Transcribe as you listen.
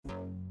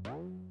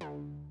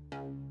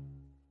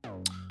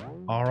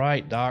All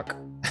right, Doc.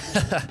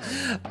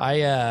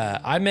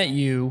 I met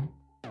you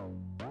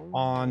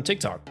on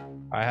TikTok.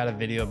 I had a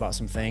video about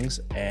some things,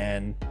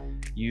 and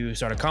you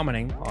started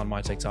commenting on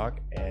my TikTok,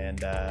 and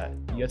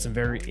you had some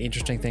very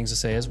interesting things to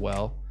say as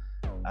well.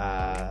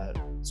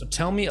 So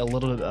tell me a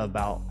little bit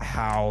about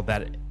how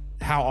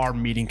our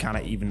meeting kind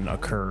of even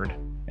occurred,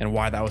 and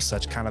why that was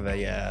such kind of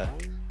a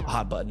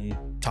hot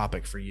button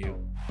topic for you.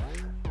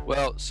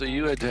 Well, so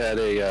you had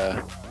made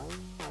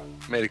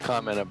a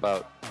comment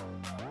about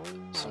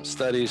some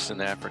studies in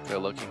Africa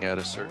looking at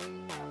a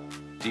certain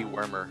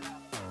dewormer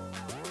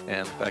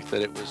and the fact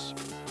that it was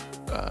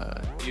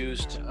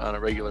used on a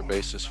regular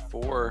basis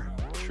for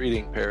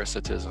treating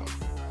parasitism,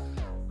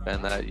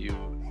 and that you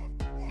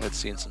had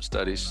seen some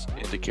studies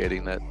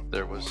indicating that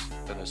there was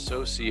an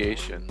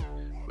association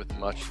with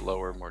much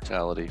lower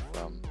mortality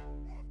from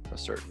a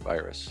certain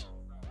virus.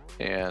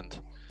 And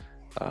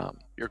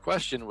your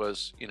question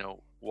was,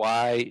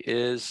 why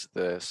is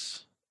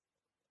this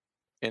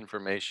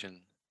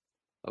information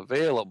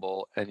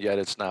available and yet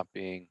it's not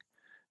being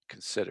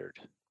considered?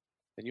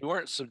 And you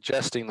weren't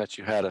suggesting that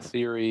you had a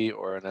theory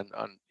or an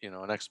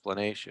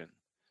explanation,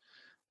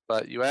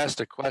 but you asked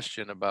a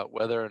question about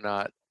whether or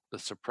not the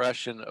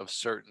suppression of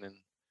certain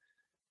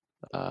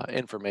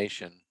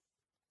information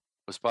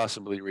was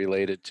possibly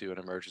related to an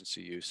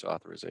emergency use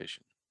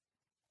authorization.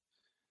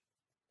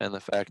 And the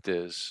fact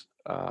is,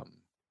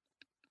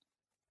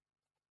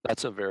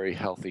 that's a very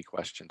healthy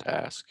question to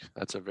ask.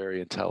 That's a very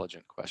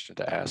intelligent question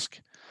to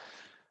ask.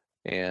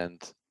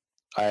 And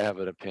I have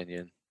an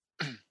opinion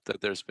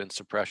that there's been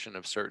suppression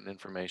of certain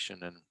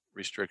information and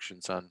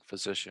restrictions on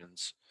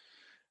physicians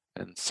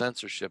and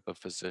censorship of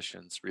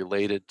physicians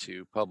related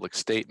to public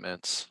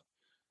statements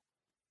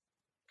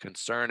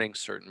concerning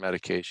certain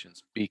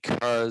medications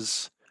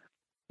because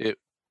it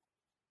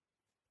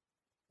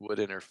would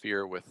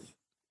interfere with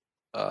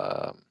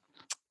a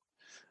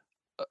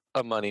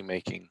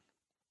money-making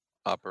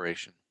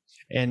operation.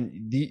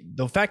 And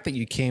the fact that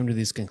you came to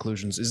these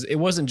conclusions is it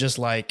wasn't just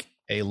like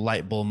a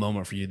light bulb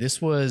moment for you. This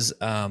was,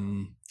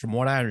 from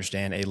what I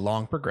understand, a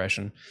long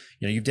progression.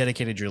 You've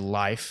dedicated your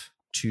life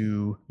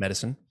to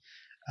medicine.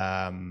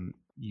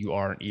 You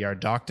are an ER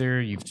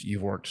doctor.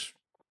 You've worked,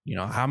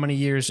 how many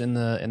years in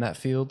that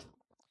field?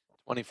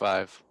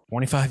 25.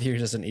 25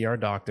 years as an ER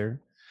doctor.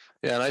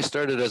 Yeah, and I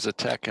started as a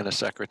tech and a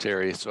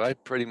secretary. So I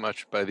pretty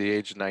much, by the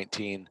age of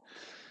 19,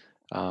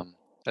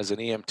 as an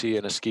EMT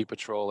and a ski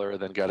patroller,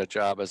 then got a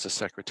job as a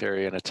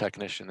secretary and a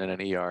technician in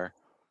an ER.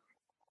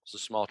 It's a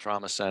small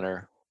trauma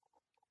center.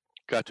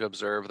 Got to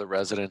observe the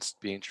residents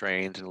being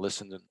trained and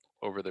listen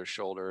over their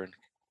shoulder.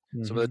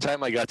 And so by the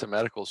time I got to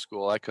medical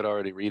school, I could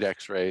already read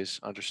x-rays,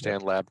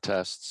 understand lab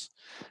tests.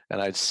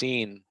 And I'd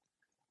seen,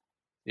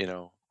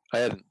 I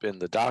hadn't been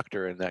the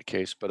doctor in that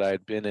case, but I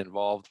had been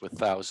involved with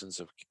thousands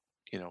of,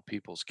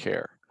 people's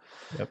care.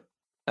 Yep.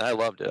 And I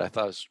loved it. I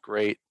thought it was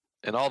great.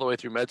 And all the way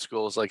through med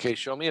school, it's like, hey,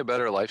 show me a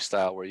better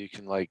lifestyle where you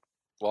can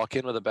walk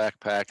in with a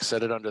backpack,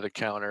 set it under the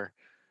counter,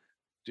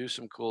 do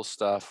some cool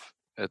stuff.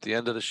 At the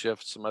end of the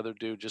shift, some other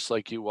dude just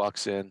like you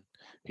walks in,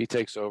 he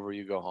takes over,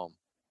 you go home.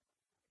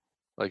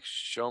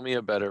 Show me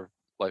a better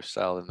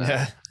lifestyle than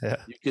that. Yeah.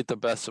 You get the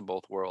best of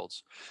both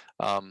worlds.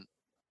 And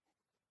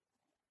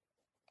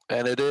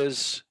it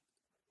is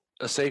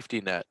a safety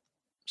net.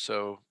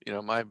 So,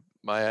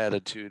 my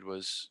attitude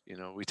was,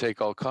 we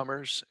take all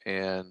comers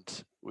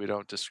and we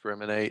don't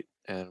discriminate,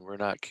 and we're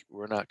not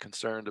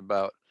concerned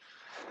about,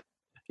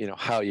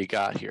 how you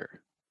got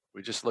here.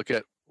 We just look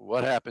at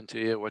what happened to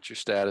you, what's your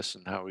status,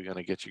 and how are we going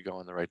to get you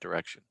going the right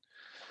direction.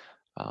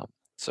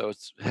 So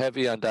it's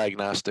heavy on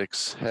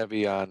diagnostics,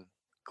 heavy on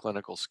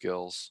clinical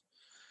skills.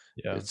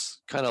 Yeah. It's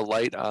kind of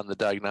light on the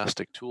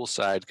diagnostic tool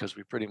side because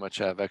we pretty much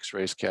have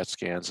x-rays, CAT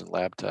scans, and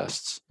lab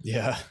tests.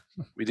 Yeah.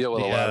 We deal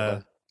with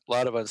a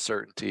lot of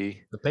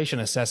uncertainty. The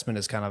patient assessment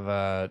is kind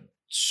of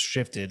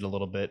shifted a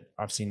little bit.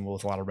 I've seen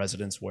with a lot of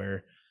residents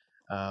where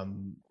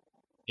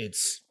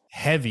it's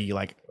heavy,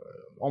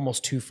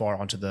 almost too far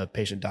onto the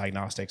patient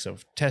diagnostics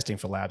of testing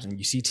for labs, and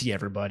you CT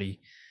everybody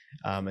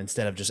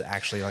instead of just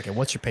actually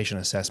what's your patient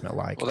assessment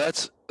like? Well,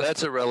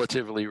 that's a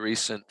relatively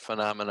recent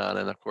phenomenon,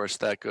 and of course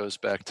that goes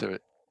back to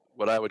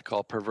what I would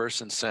call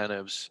perverse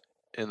incentives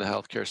in the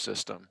healthcare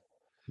system.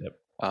 Yep.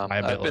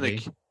 I've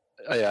been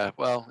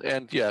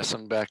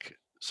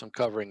some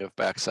covering of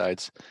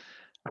backsides.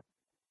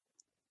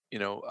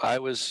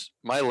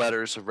 My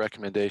letters of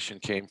recommendation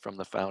came from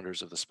the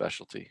founders of the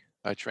specialty.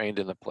 I trained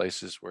in the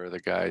places where the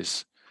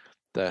guys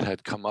that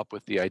had come up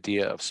with the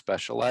idea of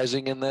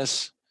specializing in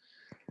this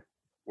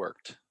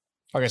worked.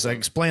 Okay, so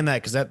explain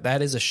that, because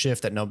that is a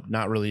shift that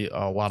not really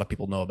a lot of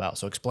people know about.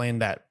 So explain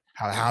that,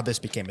 how this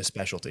became a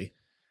specialty.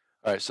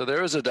 All right, so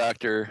there was a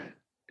doctor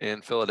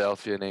in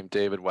Philadelphia named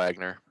David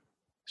Wagner.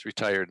 He's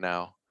retired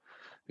now.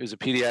 He was a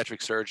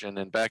pediatric surgeon,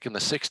 and back in the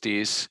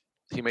 60s,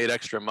 he made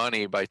extra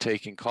money by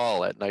taking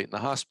call at night in the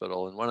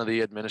hospital. And one of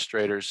the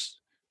administrators,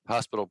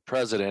 hospital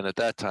president at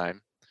that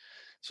time,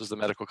 this was the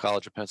Medical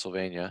College of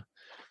Pennsylvania,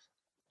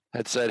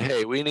 had said,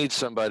 hey, we need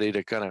somebody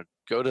to kind of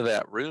go to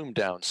that room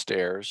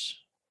downstairs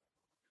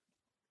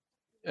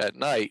at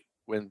night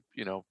when,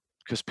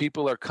 because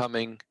people are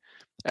coming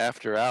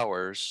after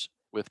hours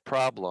with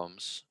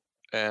problems,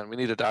 and we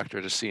need a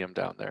doctor to see them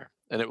down there.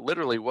 And it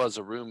literally was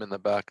a room in the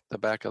back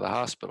of the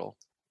hospital,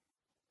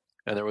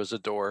 and there was a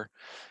door,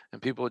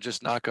 and people would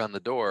just knock on the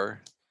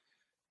door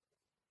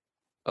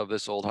of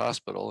this old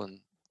hospital, and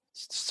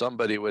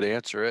somebody would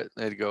answer it,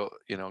 and they'd go,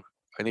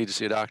 I need to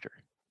see a doctor.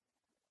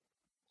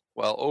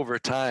 Well, over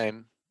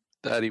time,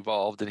 that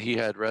evolved, and he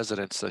had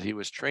residents that he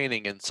was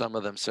training, and some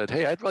of them said,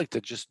 hey, I'd like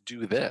to just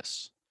do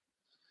this.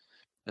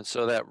 And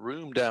so that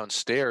room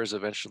downstairs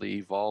eventually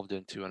evolved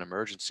into an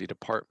emergency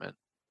department.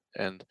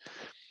 And,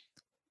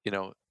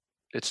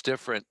 it's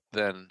different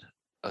than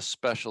a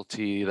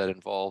specialty that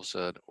involves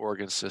an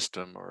organ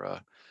system or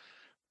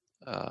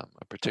a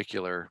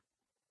particular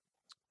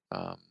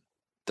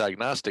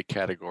diagnostic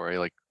category.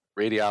 Like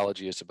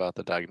radiology is about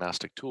the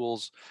diagnostic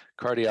tools,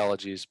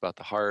 cardiology is about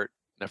the heart,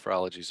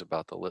 nephrology is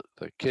about the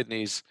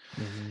kidneys,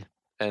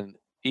 and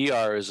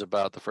ER is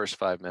about the first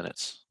 5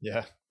 minutes.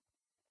 Yeah.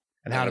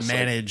 And how to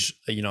manage,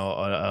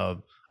 a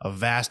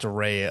vast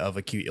array of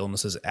acute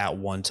illnesses at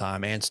one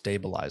time and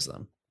stabilize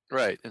them.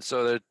 Right. And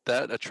so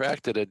that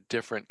attracted a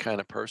different kind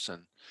of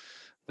person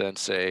than,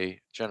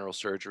 say, general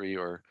surgery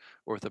or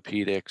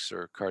orthopedics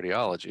or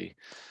cardiology.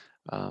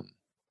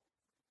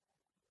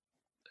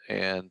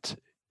 And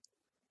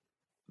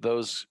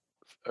those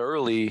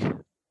early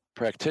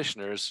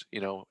practitioners,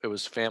 it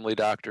was family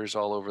doctors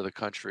all over the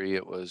country.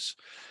 It was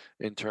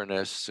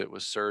internists. It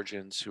was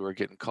surgeons who were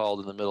getting called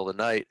in the middle of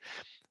the night.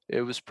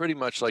 It was pretty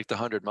much like the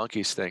 100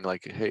 Monkeys thing.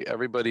 Like, hey,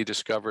 everybody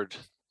discovered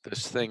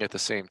this thing at the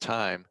same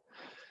time.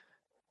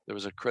 There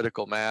was a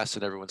critical mass,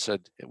 and everyone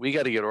said, we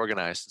got to get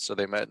organized. And so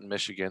they met in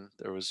Michigan.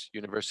 There was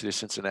University of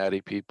Cincinnati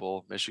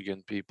people,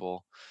 Michigan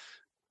people,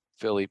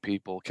 Philly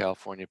people,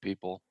 California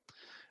people.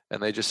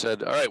 And they just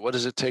said, all right, what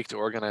does it take to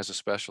organize a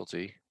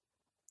specialty?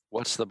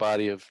 What's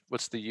the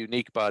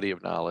unique body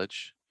of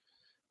knowledge?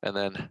 And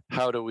then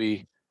how do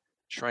we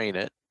train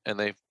it? And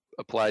they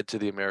applied to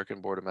the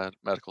American Board of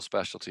Medical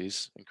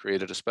Specialties and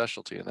created a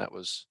specialty. And that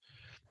was,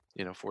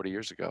 40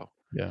 years ago.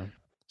 Yeah.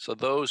 So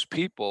those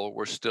people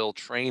were still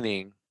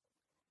training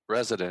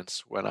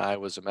residents when I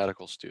was a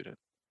medical student.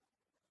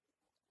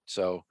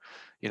 So,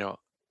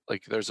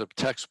 like there's a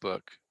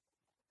textbook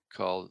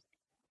called,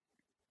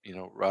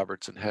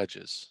 Roberts and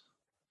Hedges.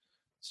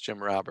 It's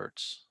Jim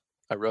Roberts.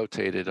 I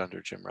rotated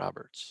under Jim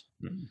Roberts.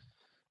 Mm-hmm.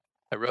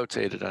 I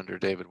rotated under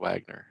David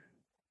Wagner.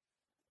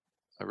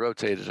 I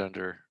rotated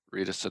under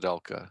Rita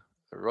Sedelka.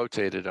 I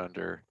rotated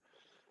under,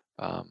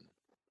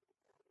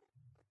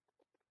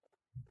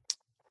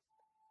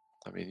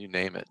 you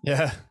name it.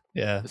 Yeah.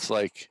 Yeah. It's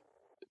like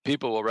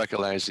people will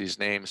recognize these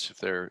names if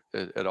they're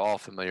at all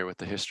familiar with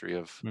the history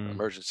of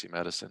emergency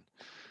medicine.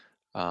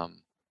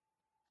 And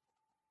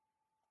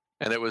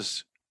it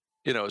was,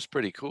 it was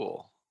pretty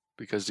cool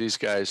because these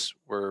guys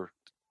were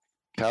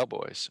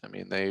cowboys.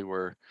 They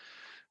were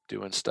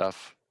doing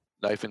stuff,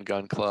 knife and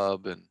gun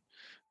club and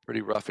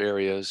pretty rough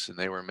areas, and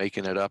they were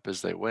making it up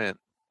as they went,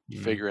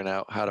 figuring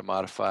out how to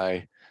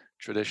modify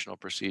traditional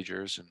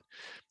procedures. And,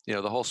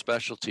 the whole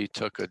specialty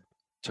took a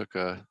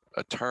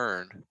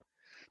turn,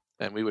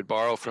 and we would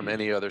borrow from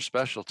any other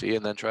specialty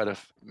and then try to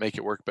make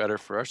it work better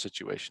for our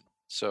situation.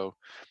 So,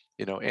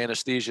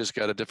 anesthesia's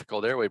got a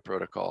difficult airway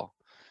protocol,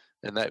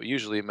 and that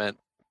usually meant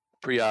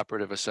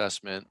preoperative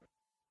assessment,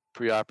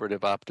 preoperative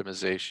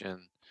optimization,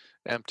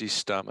 empty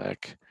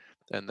stomach,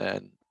 and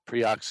then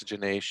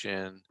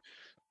pre-oxygenation,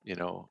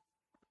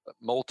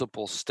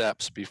 multiple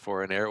steps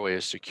before an airway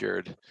is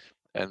secured.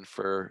 And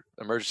for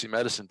emergency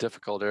medicine,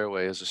 difficult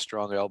airway is a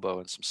strong elbow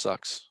and some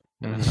sucks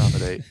and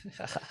accommodate.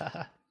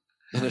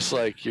 And it's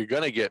like, you're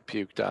going to get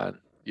puked on.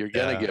 You're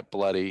going to get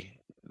bloody.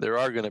 There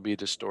are going to be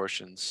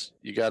distortions.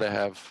 You got to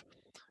have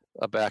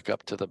a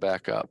backup to the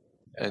backup.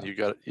 Yeah. And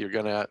you're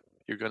going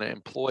to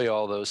employ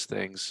all those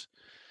things,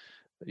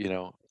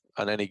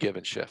 on any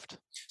given shift.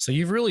 So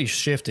you've really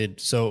shifted.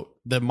 So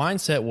the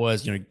mindset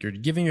was, you're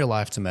giving your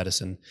life to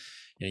medicine.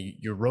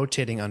 You're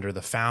rotating under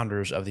the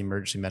founders of the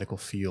emergency medical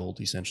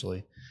field,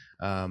 essentially,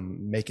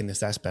 making this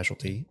that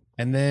specialty.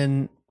 And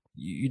then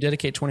you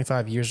dedicate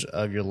 25 years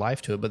of your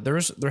life to it. But there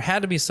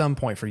had to be some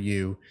point for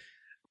you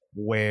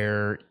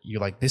where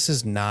you're like, this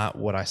is not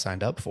what I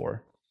signed up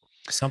for.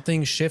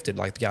 Something shifted,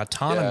 like the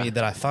autonomy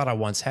that I thought I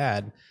once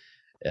had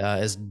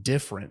is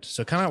different.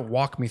 So kind of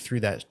walk me through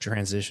that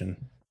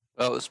transition.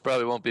 Well, this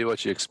probably won't be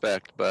what you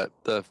expect, but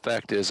the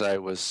fact is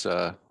it was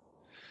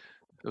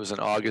in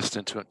August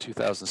in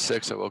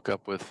 2006. I woke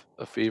up with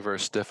a fever, a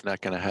stiff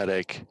neck, and a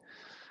headache,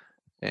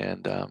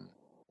 and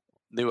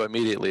knew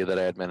immediately that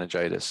I had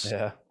meningitis.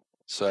 Yeah.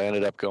 So I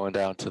ended up going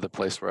down to the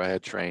place where I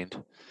had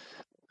trained,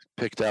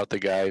 picked out the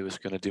guy who was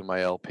going to do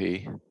my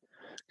LP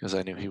because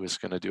I knew he was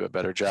going to do a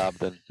better job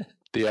than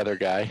the other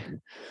guy.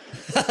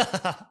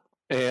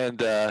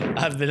 And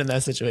I've been in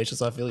that situation,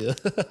 so I feel you.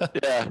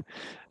 Yeah.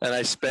 And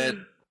I spent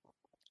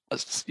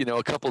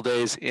a couple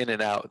days in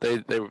and out.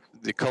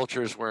 The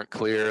cultures weren't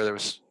clear. There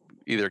was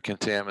either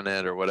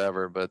contaminant or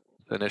whatever, but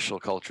the initial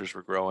cultures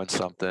were growing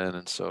something,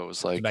 and so it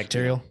was like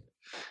bacterial.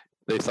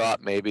 They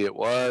thought maybe it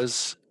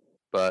was,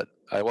 but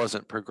I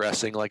wasn't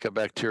progressing like a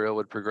bacterial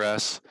would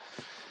progress.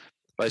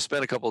 But I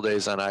spent a couple of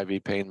days on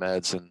IV pain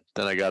meds, and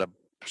then I got a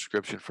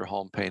prescription for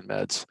home pain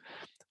meds,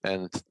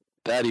 and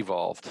that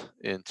evolved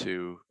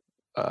into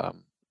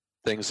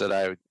things that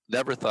I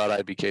never thought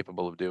I'd be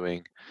capable of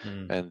doing,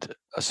 and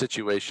a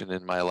situation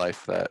in my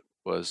life that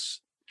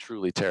was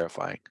truly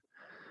terrifying.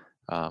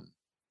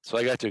 So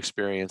I got to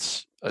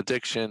experience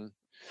addiction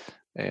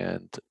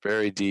and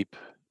very deep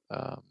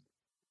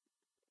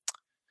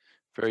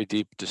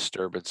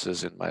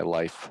disturbances in my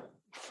life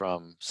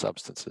from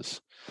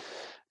substances.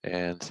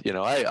 And,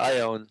 I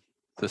own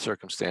the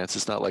circumstance.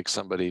 It's not like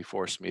somebody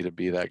forced me to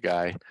be that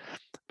guy,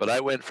 but I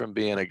went from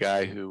being a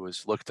guy who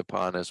was looked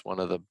upon as one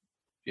of the,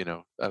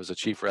 I was a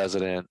chief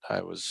resident.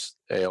 I was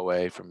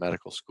AOA from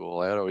medical school.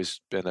 I had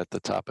always been at the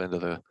top end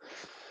of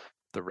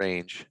the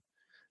range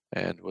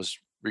and was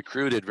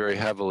recruited very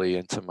heavily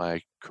into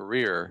my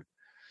career.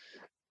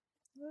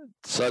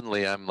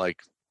 Suddenly I'm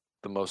like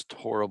the most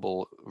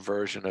horrible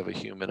version of a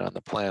human on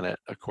the planet,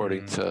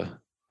 according to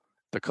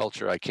the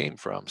culture I came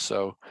from.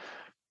 So,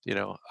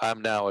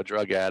 I'm now a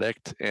drug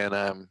addict, and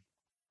I'm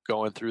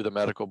going through the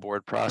medical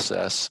board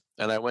process.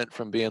 And I went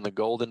from being the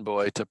golden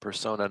boy to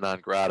persona non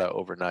grata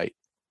overnight.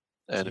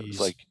 And It was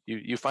like,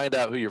 you find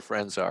out who your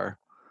friends are.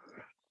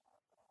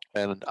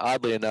 And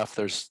oddly enough,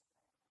 the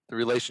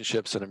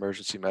relationships in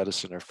emergency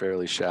medicine are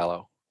fairly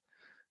shallow.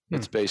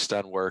 It's based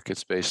on work.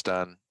 It's based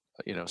on,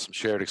 some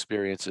shared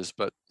experiences,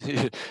 but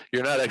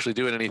you're not actually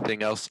doing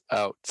anything else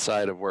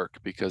outside of work,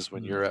 because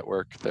when you're at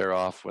work, they're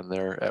off. When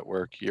they're at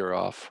work, you're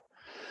off.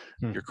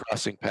 You're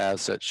crossing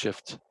paths that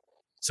shift.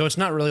 So it's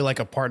not really like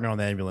a partner on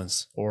the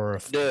ambulance or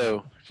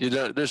no, you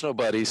don't. There's no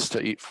buddies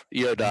to eat.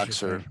 ER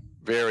docs are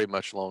very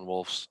much lone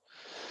wolves,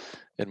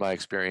 in my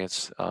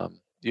experience.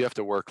 You have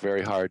to work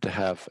very hard to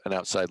have an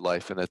outside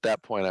life, and at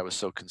that point, I was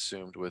so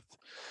consumed with,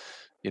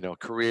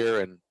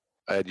 career, and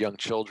I had young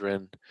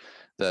children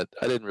that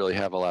I didn't really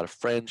have a lot of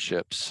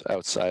friendships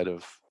outside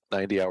of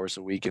 90 hours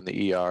a week in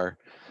the ER,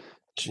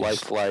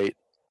 life flight.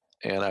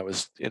 And I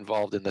was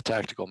involved in the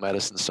tactical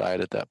medicine side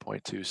at that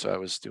point too. So I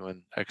was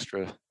doing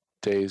extra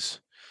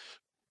days.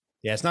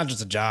 Yeah, it's not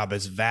just a job,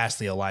 it's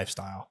vastly a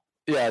lifestyle.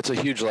 Yeah, it's a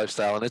huge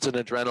lifestyle, and it's an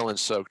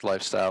adrenaline-soaked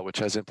lifestyle, which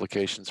has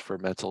implications for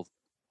mental,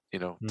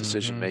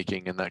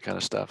 decision-making and that kind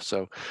of stuff.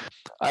 So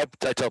I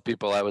tell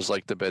people I was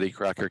like the Betty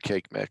Crocker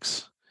cake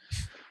mix.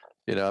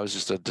 I was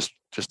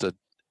just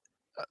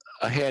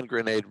a hand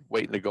grenade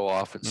waiting to go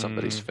off in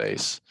somebody's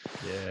face.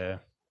 Yeah.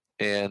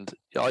 And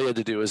all you had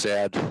to do was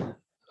add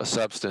a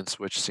substance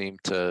which seemed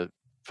to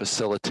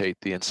facilitate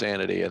the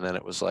insanity. And then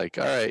it was like,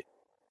 all right,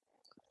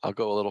 I'll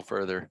go a little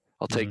further.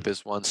 I'll take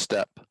this one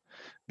step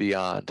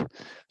beyond.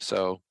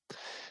 So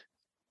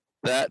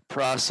that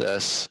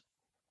process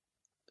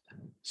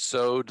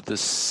sowed the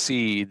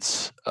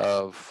seeds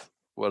of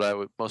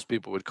what most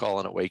people would call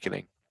an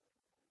awakening.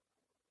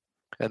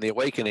 And the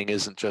awakening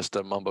isn't just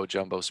a mumbo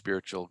jumbo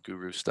spiritual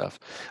guru stuff.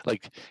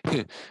 Like,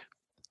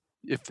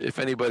 if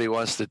anybody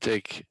wants to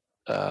take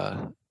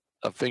a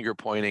finger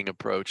pointing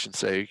approach and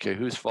say, okay,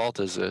 whose fault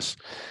is this?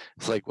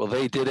 It's like, well,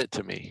 they did it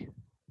to me.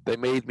 They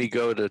made me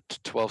go to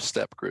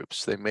 12-step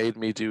groups. They made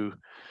me do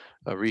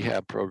a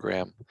rehab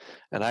program.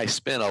 And I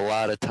spent a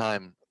lot of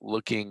time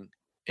looking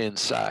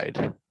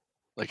inside.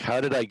 Like, how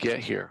did I get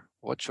here?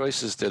 What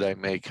choices did I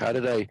make? How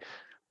did I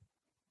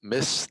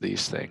miss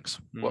these things?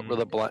 What were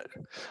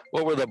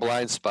the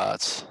blind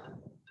spots?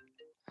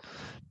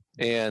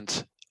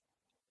 And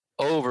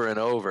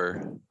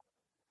over,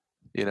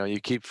 you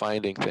keep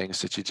finding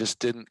things that you just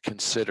didn't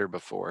consider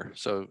before.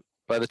 So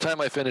by the time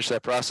I finished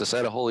that process, I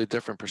had a wholly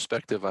different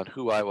perspective on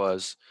who I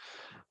was,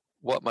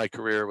 what my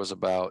career was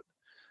about,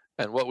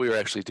 and what we were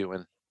actually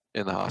doing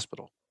in the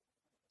hospital.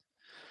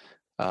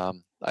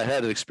 I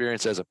had an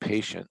experience as a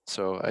patient,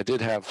 so I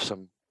did have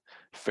some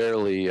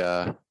fairly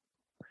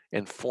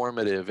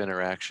informative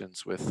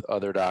interactions with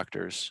other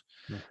doctors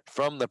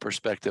from the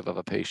perspective of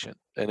a patient.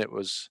 And it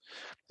was,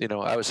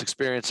 I was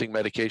experiencing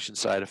medication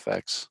side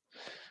effects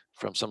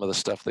from some of the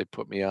stuff they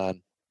put me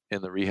on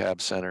in the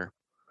rehab center,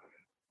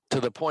 to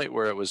the point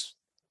where it was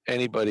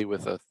anybody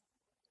with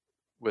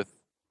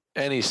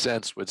any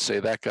sense would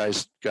say that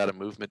guy's got a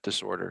movement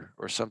disorder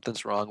or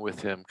something's wrong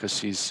with him because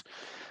he's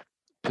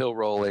pill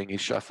rolling, he's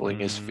shuffling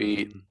his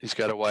feet, he's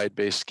got a wide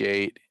base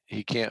gait,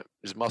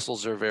 his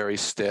muscles are very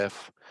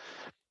stiff.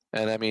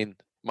 And I mean,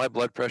 my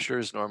blood pressure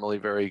is normally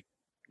very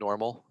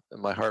normal,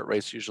 and my heart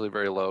rate's usually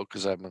very low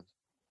because I'm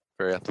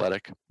very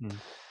athletic.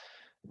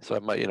 So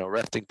I'm,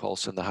 resting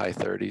pulse in the high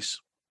 30s.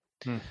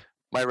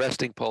 My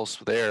resting pulse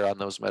there on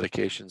those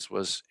medications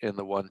was in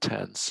the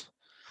 110s.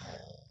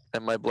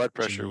 And my blood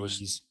pressure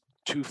was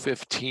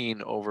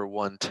 215 over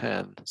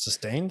 110.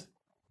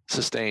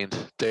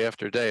 Sustained day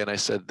after day. And I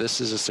said, this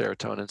is a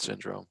serotonin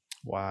syndrome.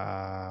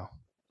 Wow.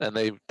 And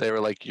they were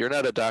like, you're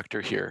not a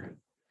doctor here.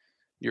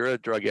 You're a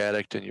drug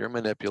addict and you're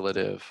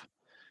manipulative.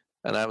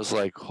 And I was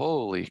like,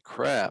 holy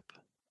crap.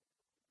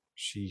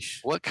 Sheesh.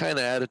 What kind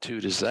of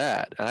attitude is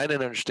that? And I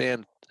didn't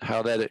understand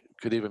how that it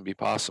could even be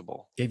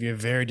possible. Gave you a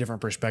very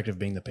different perspective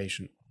being the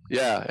patient.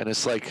 Yeah, and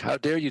it's like, how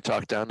dare you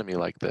talk down to me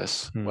like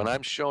this when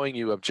I'm showing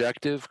you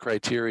objective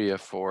criteria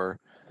for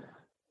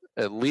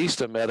at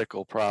least a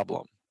medical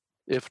problem,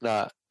 if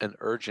not an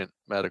urgent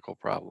medical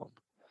problem.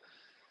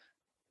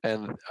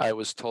 And I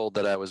was told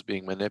that I was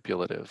being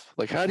manipulative.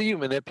 Like, how do you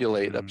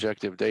manipulate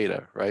objective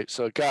data, right?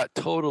 So it got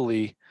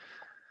totally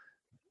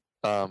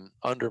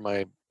under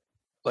my,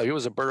 like it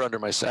was a burr under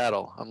my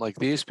saddle. I'm like,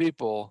 these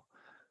people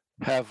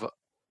have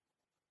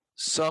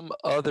some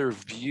other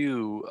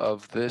view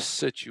of this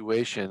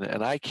situation,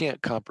 and I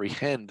can't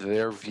comprehend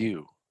their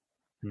view.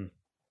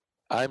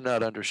 I'm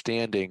not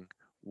understanding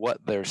what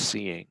they're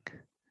seeing.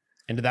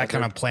 And did that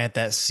kind of plant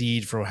that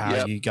seed for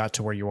how you got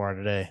to where you are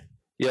today?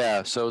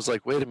 Yeah. So it was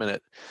like, wait a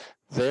minute,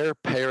 their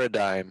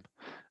paradigm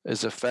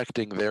is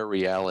affecting their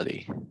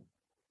reality.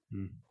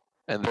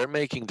 And they're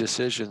making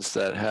decisions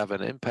that have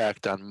an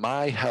impact on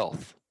my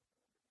health.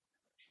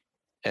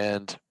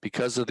 And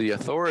because of the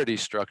authority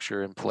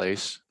structure in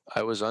place,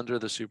 I was under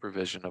the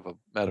supervision of a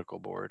medical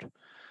board.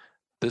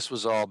 This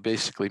was all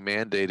basically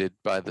mandated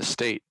by the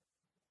state.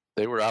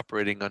 They were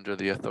operating under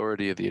the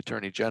authority of the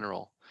Attorney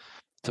General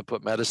to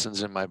put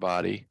medicines in my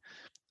body,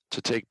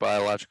 to take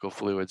biological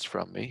fluids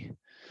from me.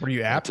 Were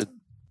you apt?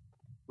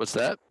 What's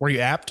that? Were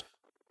you apt?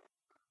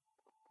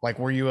 Like,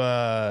 were you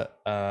at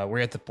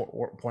the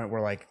point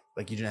where like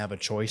you didn't have a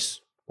choice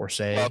or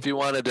say? Well, if you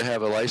wanted to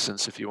have a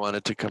license, if you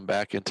wanted to come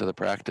back into the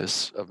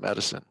practice of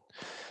medicine,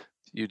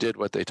 you did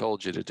what they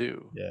told you to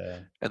do. Yeah.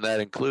 And that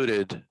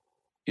included,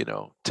 you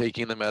know,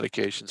 taking the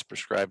medications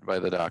prescribed by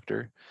the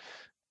doctor,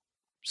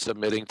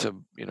 submitting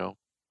to, you know,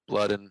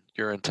 blood and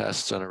urine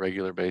tests on a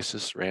regular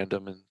basis,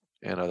 random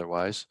and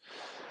otherwise.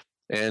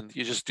 And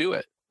you just do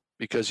it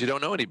because you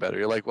don't know any better.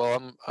 You're like,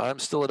 well, I'm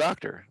still a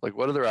doctor. Like,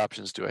 what other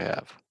options do I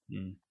have?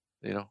 You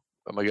know,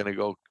 am I going to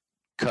go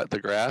cut the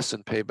grass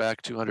and pay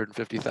back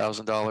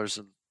 $250,000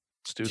 in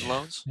student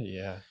loans?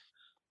 Yeah.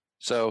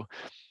 So,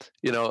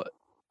 you know,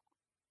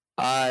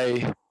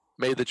 I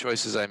made the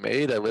choices I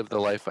made. I lived the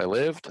life I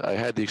lived. I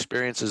had the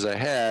experiences I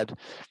had.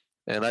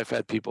 And I've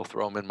had people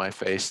throw them in my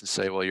face and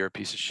say, well, you're a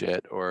piece of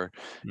shit or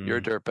you're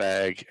a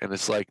dirtbag. And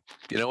it's like,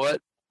 you know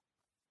what?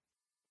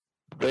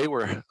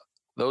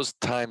 Those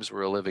times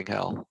were a living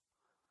hell.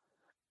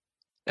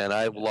 And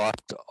I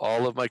lost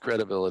all of my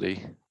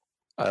credibility.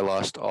 I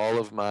lost all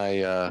of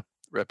my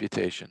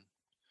reputation.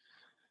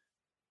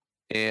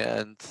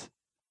 And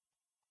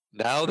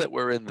now that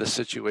we're in the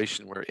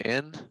situation we're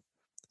in,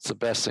 it's the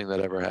best thing that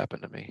ever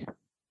happened to me.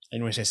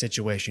 And when you say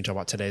situation, you talk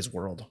about today's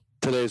world.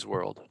 Today's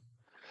world.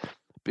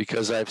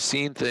 Because I've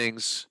seen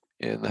things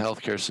in the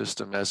healthcare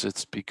system as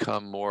it's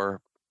become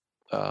more,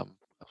 we'll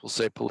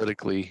say,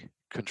 politically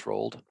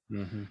controlled,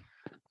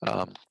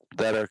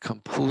 that are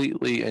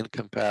completely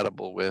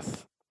incompatible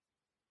with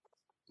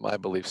my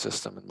belief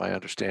system and my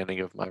understanding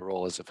of my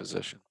role as a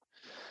physician.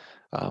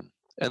 And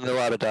a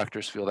lot of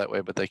doctors feel that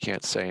way, but they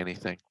can't say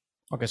anything.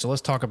 Okay, so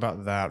let's talk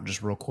about that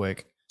just real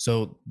quick.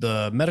 So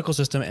the medical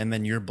system and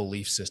then your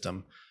belief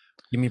system.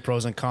 Give me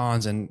pros and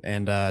cons and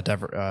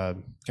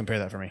compare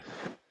that for me.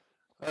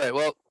 All right,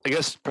 well, I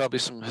guess probably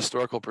some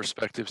historical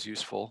perspectives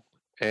useful.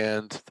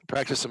 And the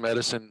practice of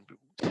medicine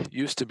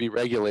used to be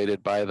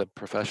regulated by the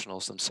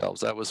professionals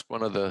themselves. That was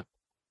one of the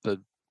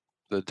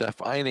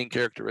defining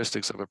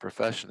characteristics of a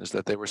profession, is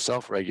that they were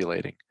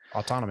self-regulating.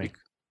 Autonomy.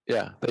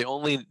 Yeah, they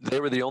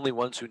were the only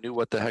ones who knew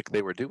what the heck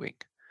they were doing.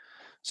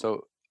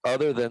 So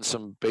other than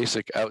some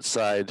basic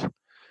outside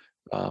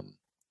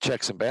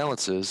checks and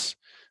balances,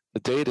 the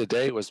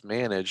day-to-day was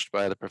managed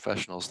by the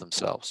professionals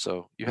themselves.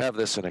 So you have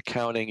this in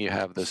accounting, you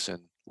have this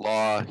in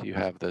law, you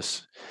have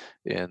this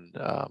in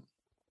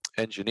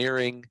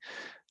engineering.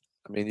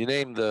 I mean, you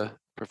name the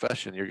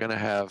profession, you're going to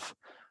have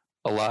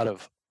a lot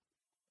of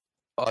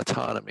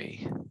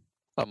autonomy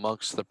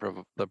amongst the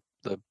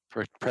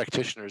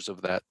practitioners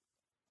of that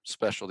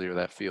specialty or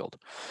that field.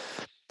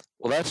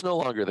 Well, that's no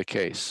longer the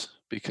case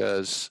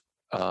because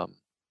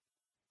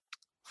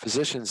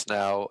physicians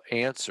now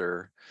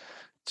answer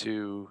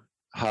to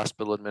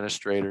hospital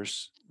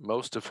administrators,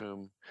 most of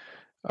whom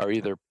are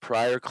either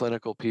prior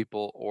clinical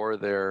people or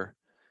they're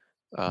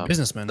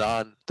businessmen.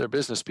 They're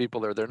business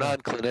people, or they're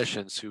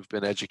non-clinicians who've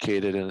been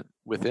educated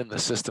within the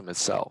system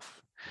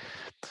itself.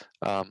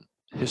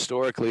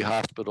 Historically,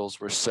 hospitals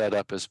were set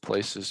up as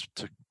places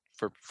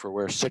for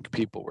where sick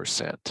people were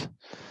sent.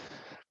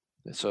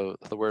 And so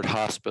the word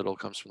hospital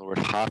comes from the word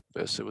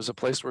hospice. It was a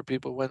place where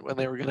people went when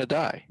they were going to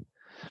die.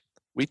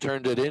 We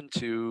turned it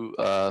into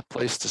a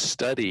place to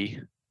study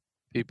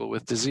people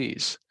with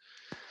disease.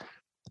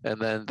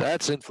 And then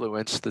that's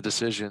influenced the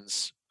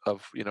decisions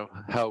of, you know,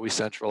 how we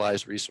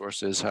centralize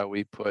resources, how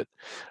we put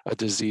a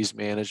disease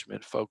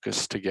management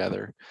focus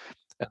together.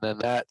 And then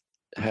that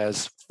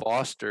has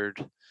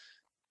fostered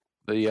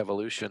the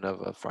evolution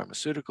of a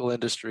pharmaceutical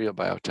industry, a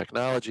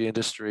biotechnology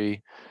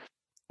industry,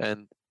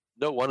 and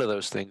no one of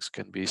those things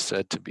can be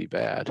said to be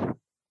bad.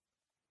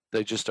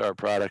 They just are a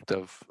product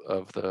of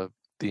the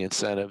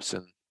incentives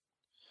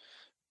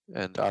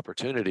and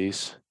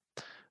opportunities.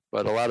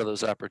 But a lot of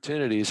those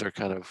opportunities are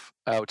kind of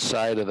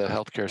outside of the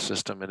healthcare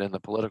system and in the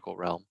political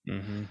realm.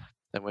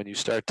 And when you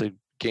start to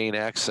gain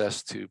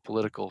access to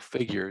political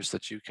figures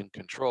that you can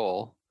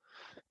control,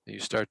 you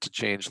start to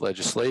change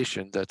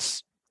legislation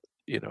that's,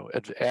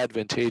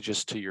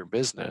 advantageous to your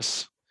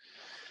business,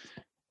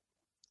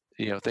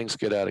 things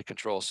get out of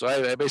control. So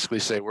I basically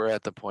say we're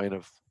at the point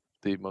of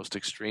the most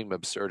extreme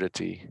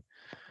absurdity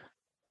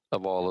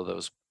of all of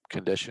those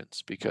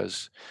conditions,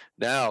 because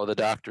now the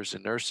doctors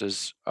and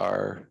nurses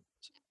are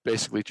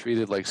basically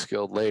treated like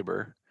skilled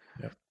labor.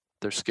 Yep.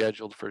 They're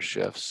scheduled for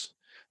shifts.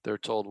 They're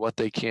told what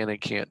they can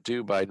and can't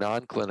do by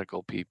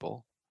non-clinical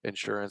people,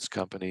 insurance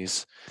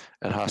companies,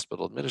 and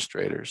hospital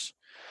administrators.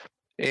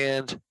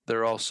 And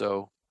they're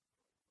also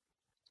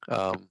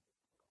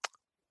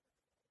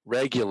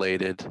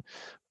regulated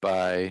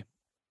by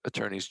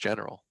attorneys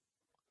general.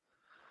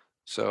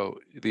 So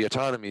the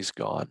autonomy's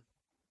gone.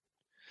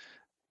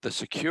 The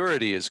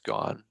security is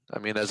gone. I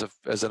mean, as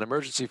an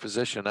emergency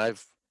physician,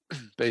 I've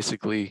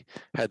basically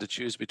had to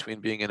choose between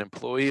being an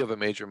employee of a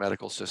major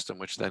medical system,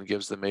 which then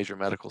gives the major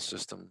medical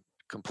system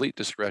complete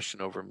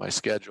discretion over my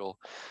schedule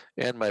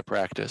and my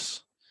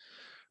practice,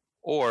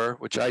 or,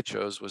 which I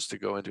chose, was to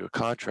go into a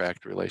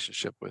contract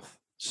relationship with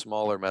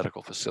smaller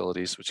medical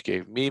facilities, which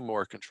gave me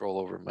more control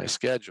over my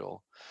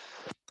schedule,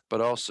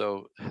 but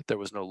also there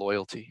was no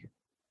loyalty.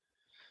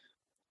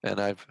 And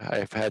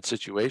I've had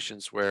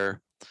situations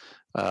where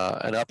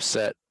an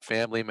upset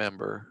family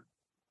member,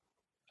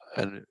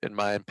 and in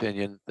my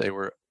opinion, they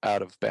were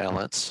out of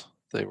balance.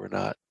 They were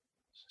not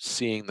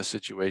seeing the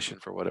situation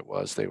for what it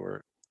was. They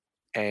were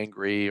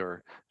angry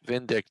or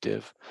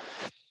vindictive.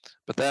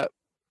 But that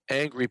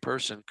angry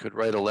person could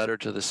write a letter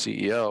to the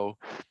CEO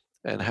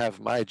and have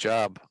my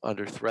job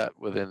under threat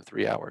within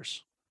 3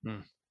 hours.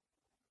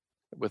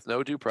 With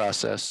no due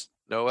process,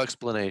 no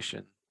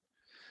explanation,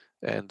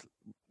 and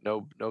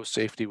no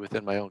safety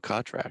within my own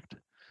contract.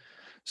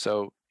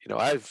 So,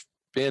 I've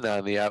been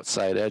on the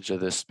outside edge of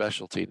this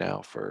specialty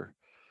now for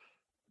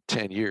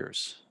 10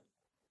 years.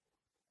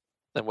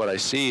 And what I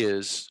see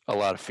is a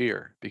lot of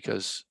fear,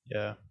 because, you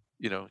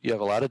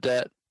have a lot of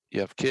debt, you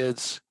have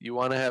kids, you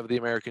want to have the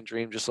American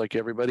dream just like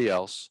everybody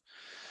else.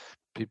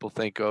 People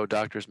think, oh,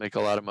 doctors make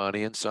a lot of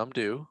money, and some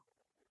do,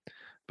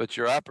 but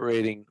you're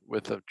operating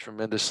with a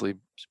tremendously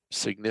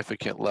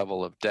significant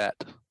level of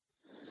debt.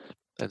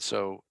 And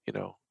so,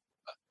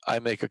 I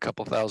make a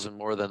couple thousand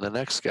more than the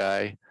next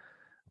guy,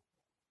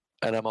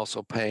 and I'm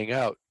also paying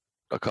out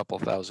a couple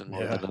thousand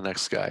more than the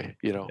next guy.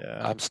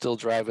 I'm still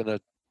driving a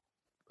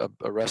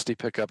rusty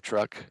pickup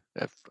truck.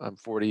 I'm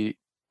 48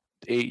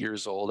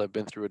 years old. I've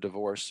been through a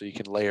divorce, so you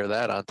can layer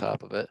that on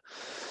top of it.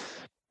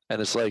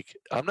 And it's like,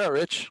 I'm not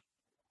rich.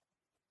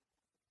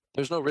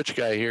 There's no rich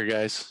guy here,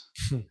 guys.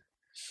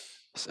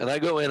 And I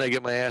go in, I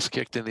get my ass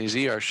kicked in these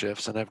ER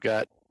shifts, and I've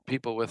got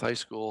people with high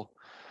school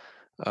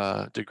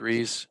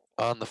degrees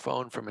on the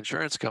phone from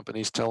insurance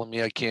companies telling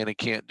me I can and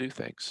can't do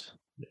things.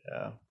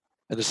 Yeah.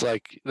 And it's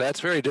like, that's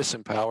very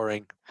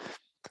disempowering.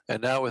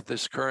 And now with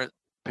this current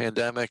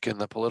pandemic and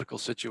the political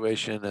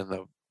situation and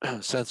the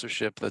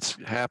censorship that's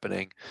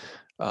happening,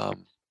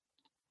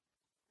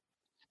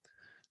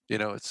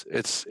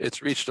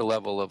 it's reached a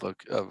level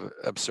of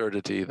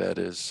absurdity that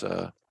is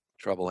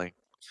troubling,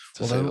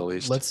 to say the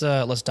least. Let's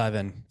dive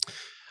in.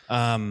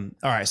 All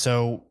right,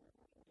 so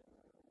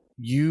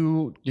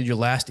you did your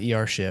last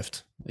ER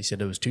shift. You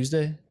said it was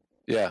Tuesday?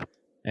 Yeah.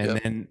 And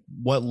then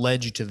what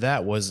led you to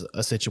that was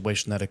a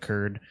situation that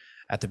occurred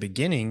at the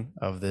beginning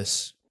of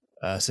this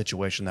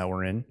situation that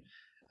we're in.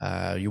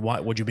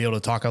 Would you be able to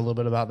talk a little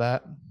bit about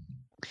that?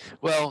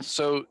 Well,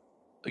 so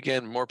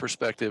again, more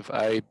perspective.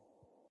 I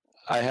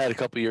had a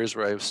couple of years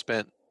where I've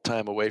spent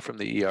time away from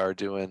the ER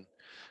doing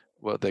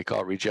what they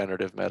call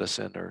regenerative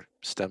medicine or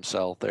stem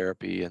cell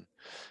therapy and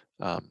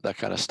that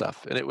kind of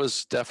stuff. And it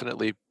was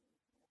definitely,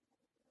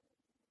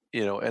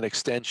 an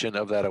extension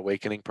of that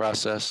awakening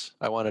process.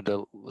 I wanted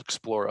to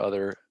explore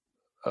other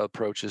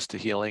approaches to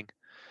healing.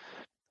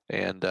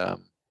 And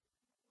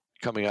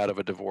coming out of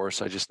a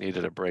divorce, I just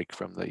needed a break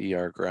from the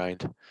ER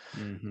grind.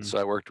 Mm-hmm. So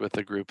I worked with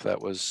a group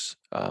that was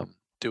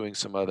doing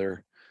some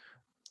other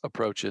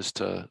approaches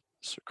to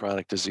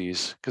chronic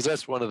disease, because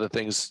that's one of the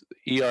things.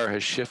 ER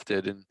has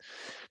shifted, and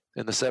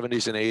in the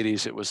 70s and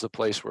 80s, it was the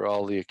place where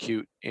all the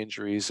acute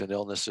injuries and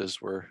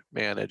illnesses were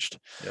managed.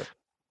 Yep.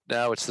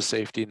 Now it's the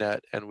safety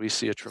net, and we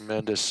see a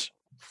tremendous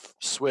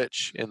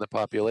switch in the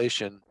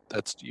population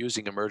that's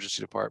using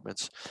emergency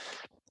departments.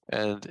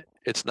 And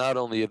it's not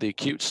only the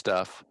acute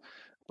stuff,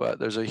 but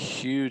there's a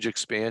huge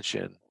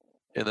expansion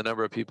in the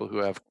number of people who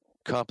have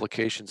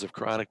complications of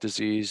chronic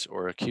disease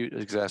or acute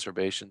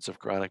exacerbations of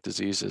chronic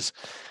diseases,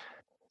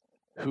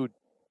 who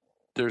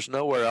there's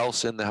nowhere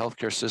else in the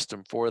healthcare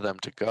system for them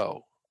to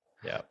go.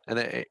 Yeah.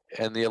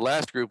 And the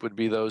last group would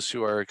be those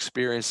who are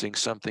experiencing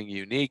something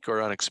unique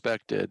or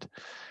unexpected.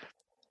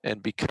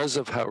 And because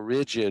of how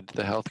rigid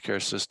the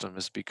healthcare system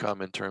has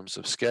become in terms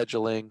of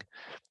scheduling,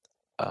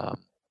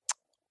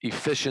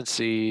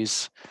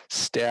 efficiencies,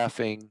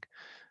 staffing,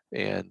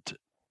 and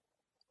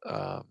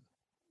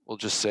we'll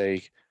just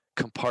say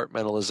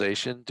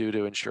compartmentalization due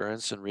to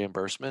insurance and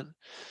reimbursement.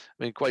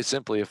 I mean, quite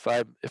simply, if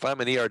I'm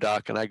an ER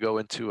doc and I go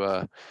into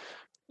a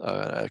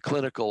a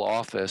clinical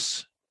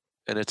office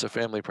and it's a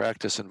family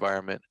practice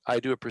environment, I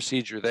do a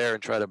procedure there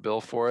and try to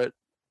bill for it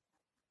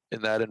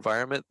in that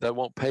environment, that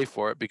won't pay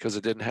for it because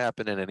it didn't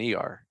happen in an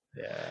ER.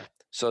 Yeah.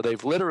 So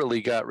they've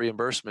literally got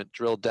reimbursement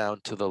drilled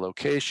down to the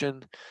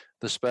location,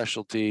 the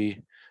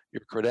specialty,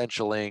 your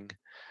credentialing,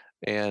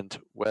 and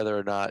whether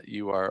or not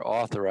you are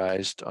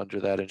authorized under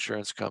that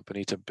insurance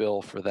company to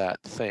bill for that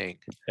thing.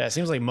 Yeah, it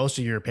seems like most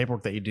of your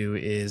paperwork that you do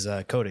is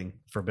coding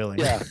for billing.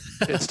 Yeah,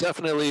 it's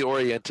definitely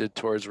oriented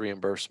towards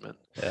reimbursement.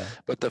 Yeah.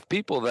 But the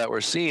people that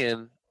we're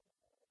seeing,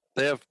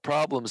 they have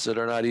problems that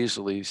are not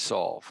easily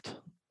solved.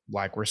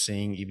 Like we're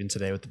seeing even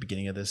today with the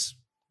beginning of this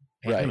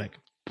pandemic.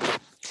 Right.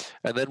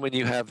 And then when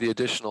you have the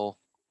additional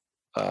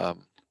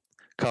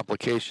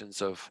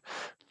complications of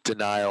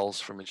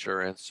denials from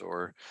insurance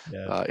or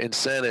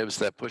incentives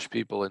that push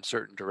people in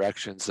certain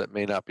directions that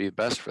may not be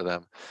best for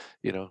them,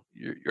 you know,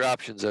 your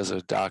options as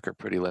a doc are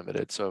pretty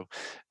limited. So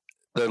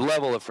the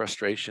level of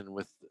frustration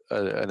with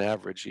an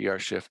average ER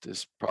shift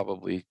is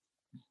probably,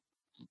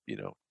 you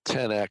know,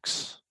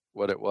 10x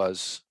what it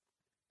was,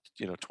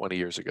 you know, 20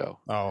 years ago.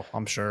 Oh,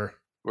 I'm sure.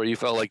 Where you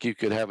felt like you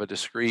could have a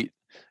discrete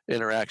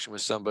interaction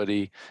with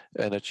somebody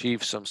and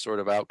achieve some sort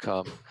of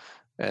outcome,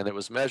 and it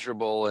was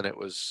measurable and it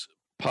was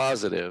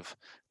positive.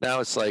 Now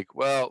it's like,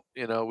 well,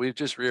 you know, we've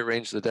just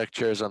rearranged the deck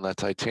chairs on the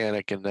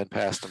Titanic and then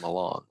passed them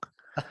along.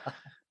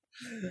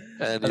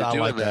 And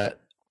you're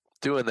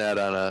doing that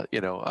on a,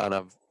 you know, on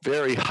a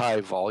very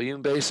high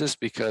volume basis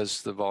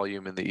because the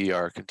volume in the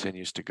ER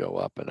continues to go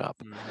up and up.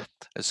 Mm-hmm.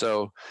 And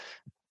so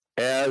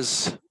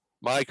as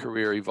my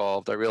career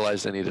evolved, I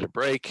realized I needed a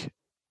break.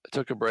 I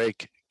took a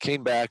break,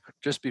 came back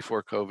just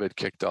before COVID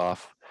kicked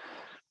off.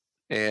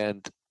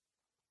 And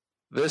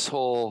this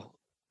whole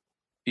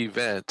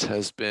event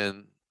has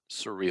been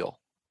surreal.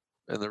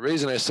 And the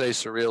reason I say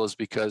surreal is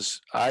because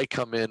I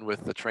come in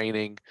with the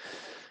training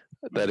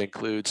that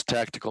includes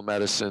tactical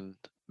medicine,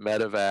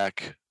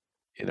 medevac.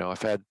 You know,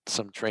 I've had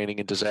some training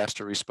in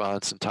disaster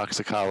response and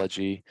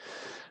toxicology.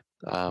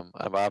 I'm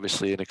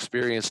obviously an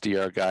experienced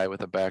ER guy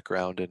with a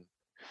background in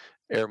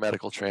air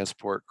medical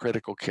transport,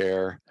 critical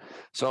care.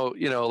 So,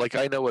 you know, like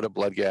I know what a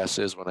blood gas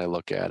is when I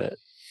look at it.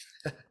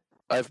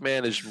 I've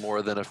managed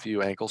more than a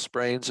few ankle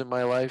sprains in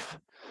my life.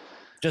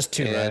 Just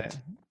two, right?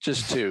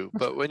 Just two.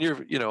 But when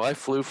you're, you know, I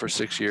flew for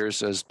 6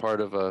 years as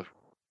part of a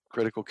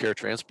critical care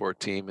transport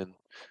team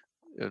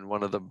in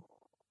one of the,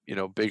 you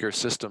know, bigger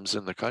systems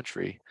in the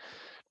country,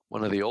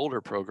 one of the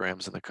older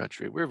programs in the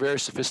country. We're a very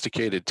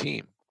sophisticated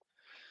team.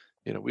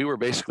 You know, we were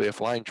basically a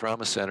flying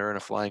trauma center and a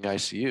flying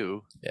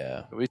ICU.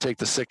 Yeah. We take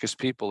the sickest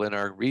people in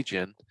our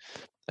region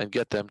and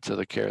get them to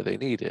the care they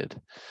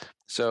needed.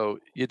 So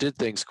you did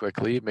things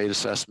quickly, you made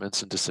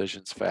assessments and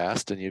decisions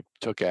fast, and you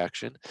took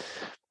action.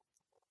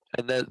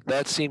 And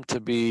that seemed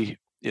to be,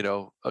 you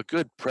know, a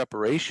good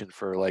preparation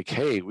for like,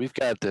 hey, we've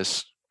got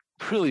this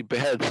really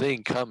bad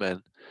thing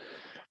coming.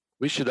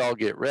 We should all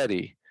get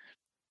ready.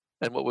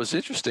 And what was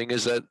interesting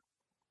is that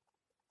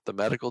the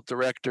medical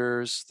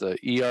directors, the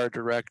ER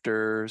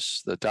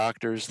directors, the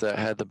doctors that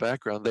had the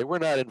background, they were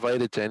not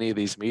invited to any of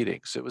these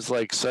meetings. It was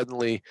like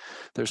suddenly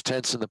there's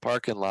tents in the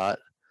parking lot.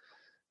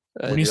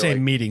 When you say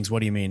like, meetings, what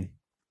do you mean?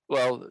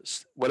 Well,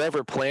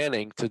 whatever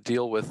planning to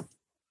deal with,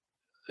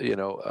 you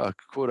know, a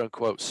quote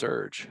unquote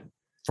surge.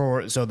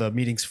 So the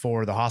meetings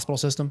for the hospital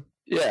system?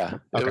 Yeah.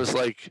 Okay. It was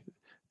like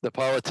the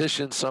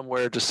politician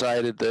somewhere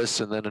decided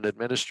this and then an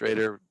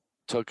administrator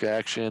took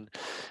action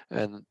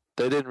and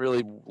they didn't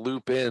really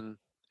loop in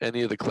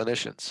any of the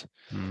clinicians.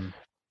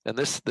 And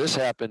this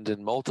happened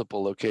in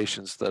multiple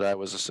locations that I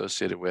was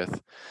associated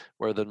with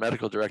where the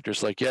medical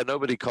director's like, yeah,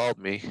 nobody called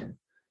me.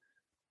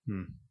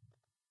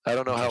 I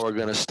don't know how we're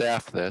going to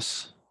staff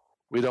this.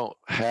 We don't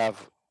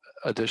have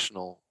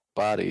additional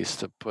bodies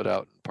to put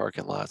out in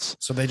parking lots.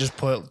 So they just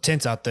put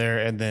tents out there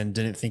and then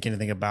didn't think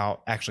anything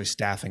about actually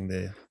staffing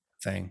the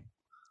thing.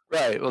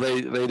 Right. Well,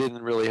 they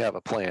didn't really have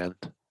a plan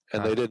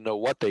and they didn't know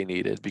what they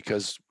needed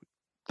because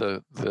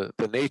the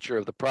nature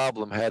of the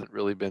problem hadn't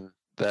really been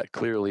that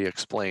clearly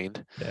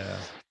explained. Yeah.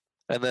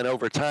 And then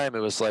over time, it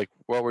was like,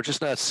 well, we're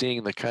just not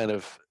seeing the kind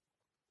of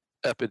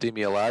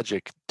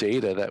epidemiologic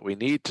data that we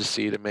need to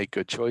see to make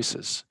good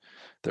choices.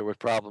 There were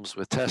problems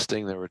with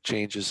testing. There were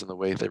changes in the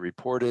way they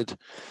reported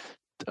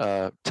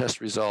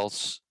test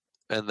results.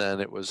 And then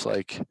it was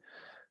like,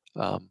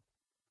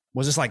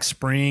 was this like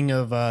spring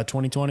of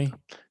 2020?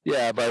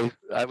 Yeah, but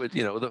I would,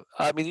 you know,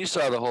 you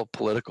saw the whole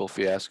political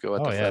fiasco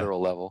at the federal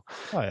level,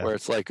 where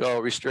it's like, oh,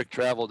 restrict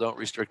travel, don't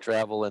restrict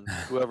travel, and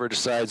whoever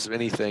decides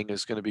anything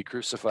is going to be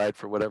crucified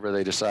for whatever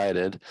they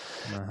decided.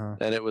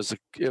 And it was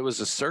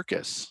a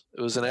circus.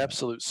 It was an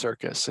absolute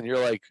circus. And you're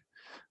like,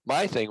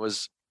 my thing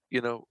was, you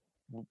know,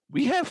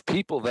 we have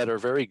people that are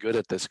very good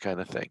at this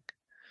kind of thing.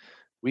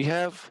 We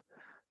have,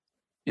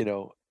 you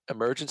know,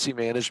 emergency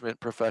management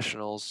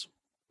professionals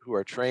who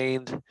are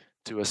trained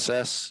to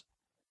assess,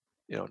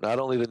 you know, not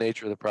only the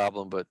nature of the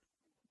problem, but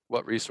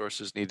what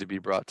resources need to be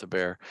brought to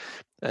bear.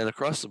 And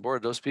across the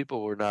board, those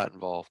people were not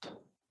involved.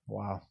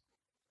 Wow.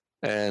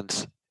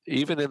 And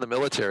even in the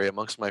military,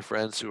 amongst my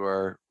friends who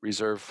are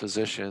reserve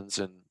physicians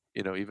and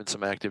even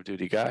some active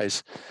duty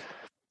guys.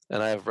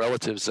 And I have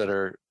relatives that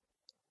are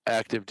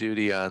active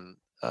duty on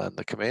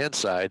the command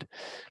side.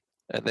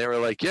 And they were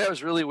like, yeah, it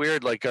was really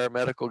weird. Like our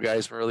medical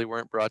guys really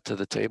weren't brought to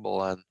the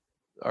table on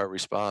our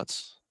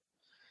response.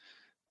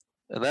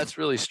 And that's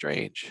really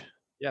strange.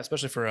 Yeah,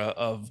 especially for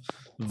a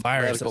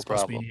virus that's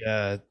supposed to be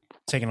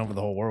taking over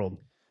the whole world.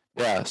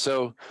 Yeah,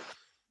 so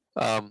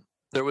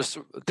there was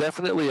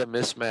definitely a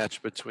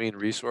mismatch between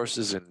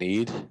resources and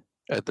need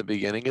at the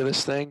beginning of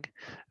this thing.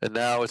 And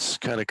now it's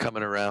kind of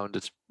coming around,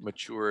 it's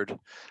matured,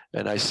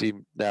 and I see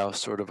now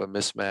sort of a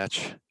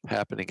mismatch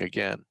happening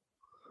again.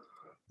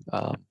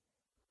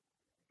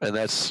 And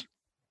that's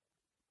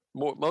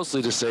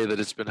mostly to say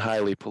that it's been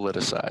highly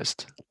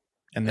politicized.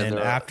 And then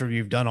after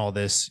you've done all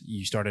this,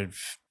 you started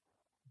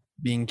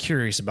being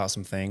curious about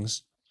some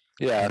things.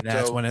 Yeah,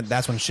 and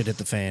that's when shit hit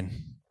the fan.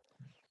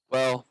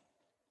 Well,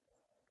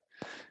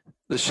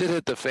 the shit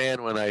hit the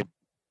fan when I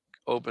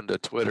opened a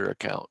Twitter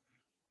account.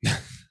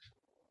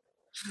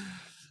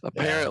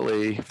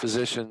 Apparently,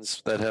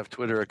 physicians that have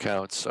Twitter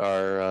accounts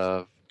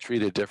are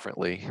treated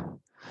differently.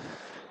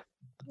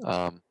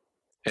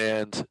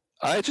 And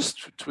I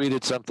just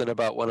tweeted something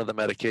about one of the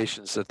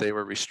medications that they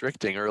were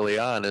restricting early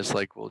on. Is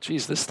like, well,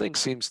 geez, this thing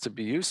seems to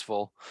be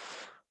useful.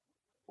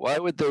 Why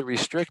would they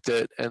restrict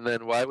it? And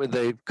then why would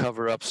they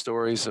cover up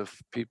stories of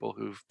people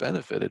who've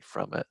benefited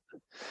from it?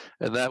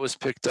 And that was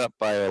picked up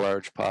by a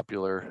large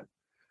popular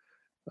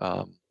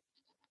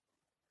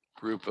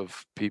group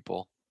of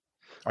people.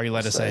 Are you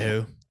allowed to say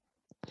who?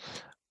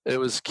 It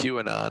was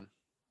QAnon,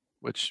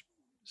 which,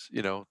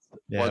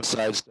 one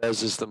side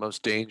says is the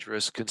most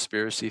dangerous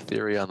conspiracy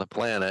theory on the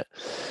planet.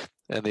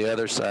 And the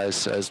other side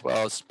says,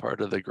 well, it's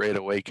part of the Great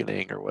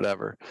Awakening or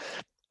whatever.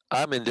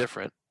 I'm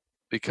indifferent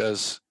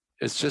because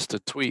it's just a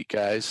tweet,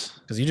 guys.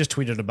 Because you just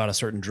tweeted about a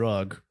certain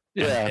drug.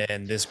 Yeah.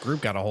 And this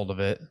group got a hold of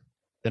it.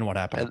 Then what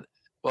happened?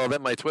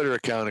 Then my Twitter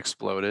account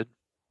exploded.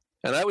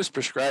 And I was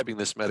prescribing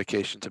this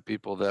medication to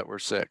people that were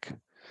sick.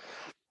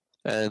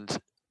 And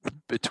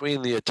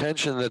between the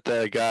attention that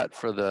I got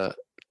for the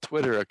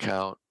Twitter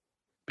account,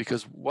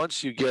 because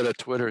once you get a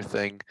Twitter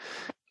thing,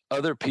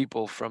 other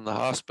people from the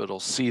hospital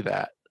see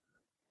that.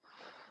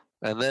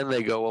 And then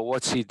they go, well,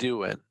 what's he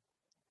doing?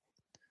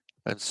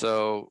 And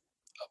so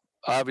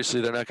obviously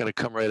they're not going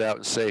to come right out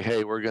and say,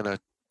 hey, we're going to,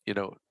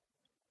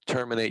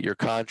 terminate your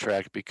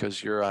contract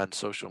because you're on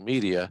social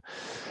media.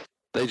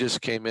 They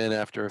just came in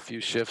after a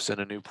few shifts in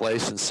a new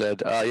place and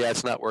said, yeah,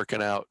 it's not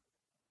working out.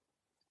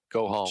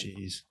 Go home.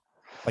 Jeez.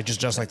 Like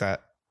just like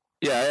that.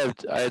 Yeah,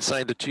 I had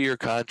signed a 2-year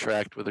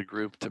contract with a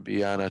group to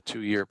be on a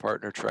 2-year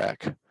partner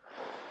track,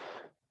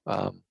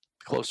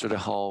 closer to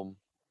home.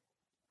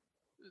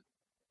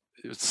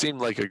 It seemed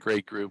like a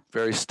great group,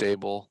 very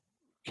stable,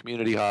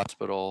 community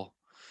hospital,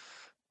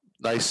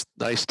 nice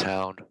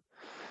town,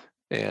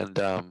 and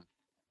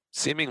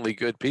seemingly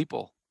good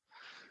people.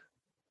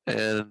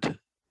 And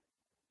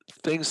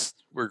things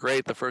were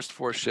great the first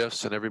 4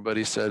 shifts, and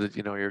everybody said,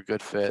 you're a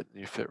good fit, and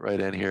you fit right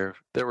in here.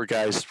 There were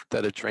guys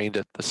that had trained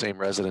at the same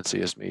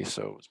residency as me,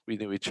 so we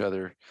knew each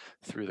other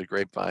through the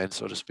grapevine,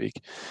 so to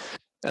speak.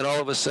 And all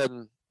of a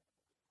sudden,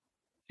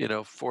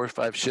 4 or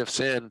 5 shifts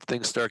in,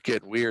 things start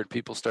getting weird.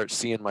 People start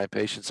seeing my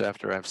patients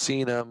after I've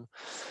seen them.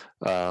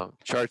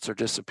 Charts are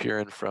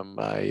disappearing from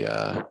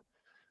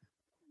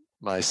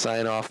my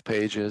sign-off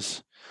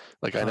pages.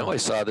 Like, I know I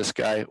saw this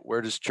guy,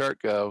 where does chart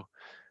go?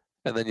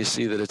 And then you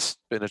see that it's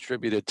been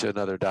attributed to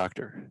another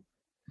doctor.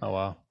 Oh,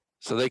 wow.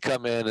 So they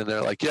come in and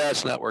they're like, yeah,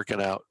 it's not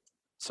working out.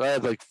 So I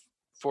had like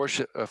 4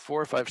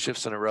 or 5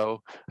 shifts in a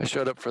row. I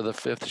showed up for the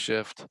 5th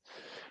shift,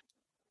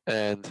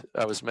 and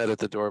I was met at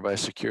the door by a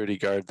security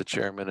guard, the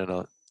chairman, and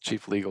a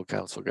chief legal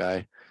counsel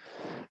guy.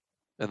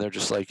 And they're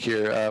just like,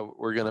 here,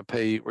 we're going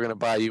to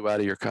buy you out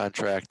of your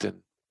contract.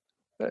 And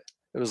it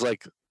was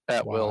like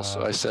at will.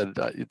 So I said,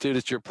 dude,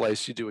 it's your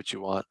place. You do what you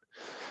want.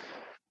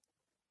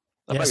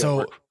 I'm not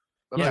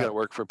going to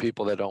work for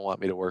people that don't want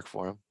me to work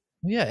for them.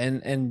 Yeah,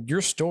 and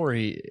your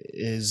story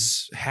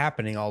is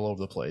happening all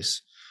over the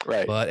place.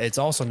 Right. But it's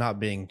also not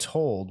being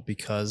told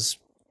because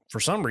for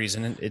some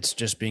reason it's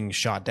just being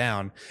shot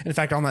down. In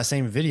fact, on that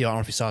same video, I don't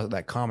know if you saw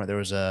that comment, there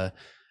was a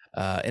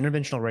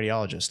interventional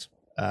radiologist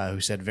who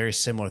said very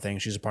similar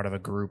things. She's a part of a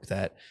group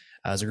that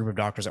as a group of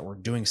doctors that were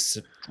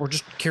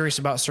just curious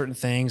about certain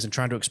things and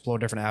trying to explore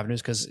different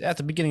avenues. Because at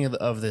the beginning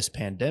of this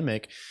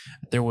pandemic,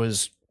 there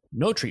was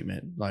no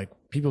treatment. Like,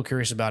 people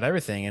curious about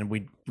everything, and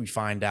we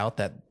find out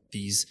that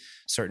these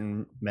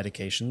certain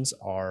medications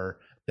are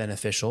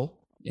beneficial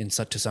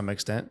to some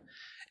extent,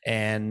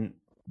 and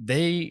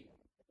they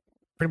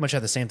pretty much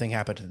have the same thing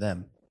happen to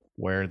them,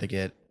 where they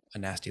get a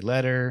nasty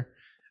letter,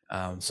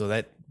 so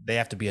that they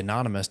have to be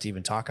anonymous to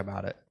even talk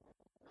about it.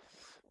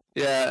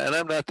 Yeah, and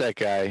I'm not that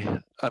guy.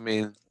 I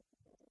mean,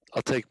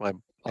 I'll take my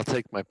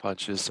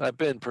punches. I've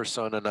been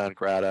persona non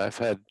grata. I've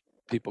had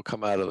people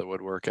come out of the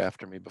woodwork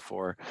after me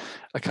before.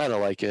 I kind of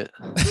like it.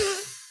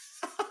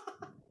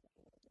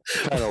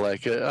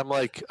 I'm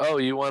like, oh,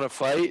 you want to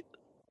fight?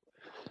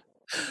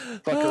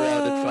 Fuck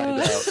around and find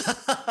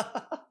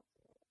out.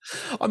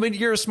 I mean,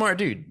 you're a smart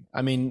dude.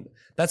 I mean,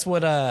 that's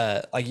what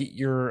like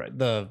you're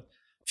the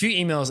few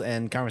emails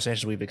and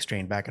conversations we've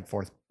exchanged back and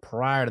forth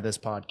prior to this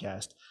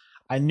podcast.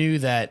 I knew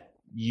that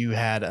you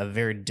had a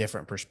very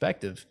different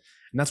perspective.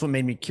 And that's what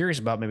made me curious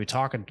about maybe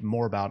talking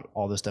more about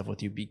all this stuff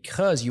with you,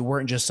 because you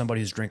weren't just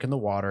somebody who's drinking the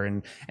water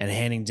and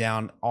handing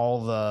down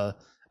all the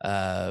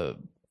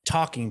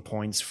talking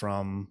points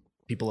from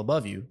people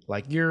above you.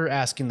 Like, you're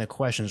asking the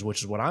questions,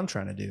 which is what I'm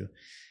trying to do.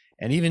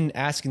 And even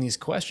asking these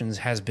questions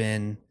has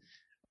been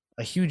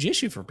a huge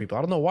issue for people.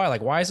 I don't know why.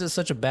 Like, why is it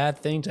such a bad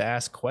thing to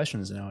ask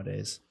questions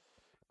nowadays?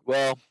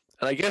 Well,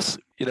 and I guess,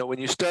 when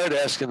you start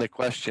asking the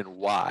question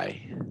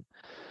why,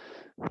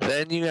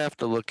 then you have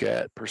to look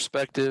at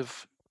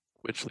perspective,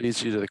 which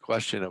leads you to the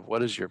question of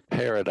what is your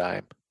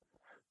paradigm?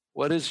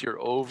 What is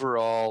your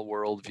overall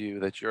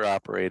worldview that you're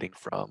operating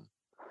from?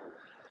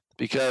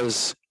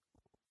 Because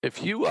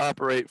if you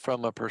operate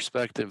from a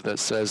perspective that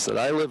says that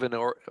I live in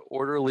an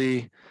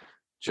orderly,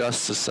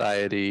 just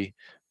society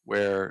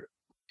where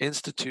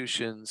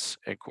institutions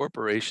and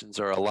corporations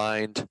are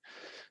aligned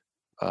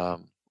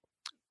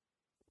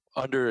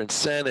under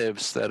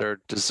incentives that are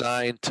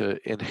designed to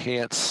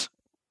enhance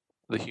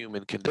the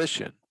human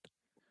condition,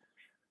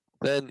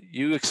 then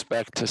you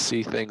expect to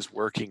see things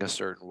working a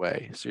certain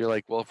way. So you're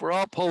like, well, if we're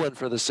all pulling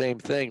for the same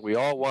thing, we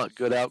all want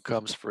good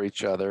outcomes for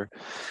each other,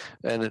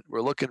 and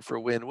we're looking for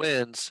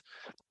win-wins,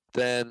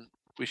 then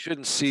we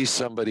shouldn't see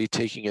somebody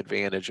taking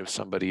advantage of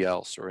somebody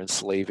else or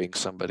enslaving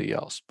somebody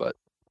else. But,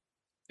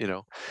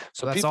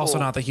 so that's also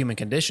not the human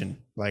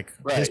condition. Like,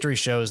 right. History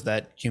shows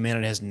that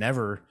humanity has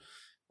never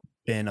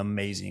been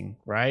amazing,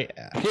 right?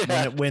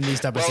 Yeah. When these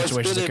type of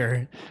situations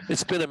occur.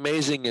 It's been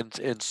amazing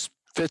in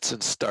fits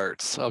and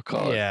starts, I'll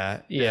call it.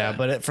 Yeah.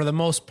 But for the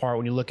most part,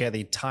 when you look at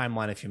the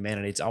timeline of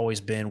humanity, it's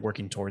always been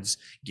working towards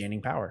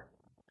gaining power.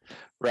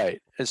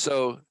 Right. And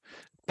so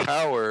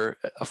power,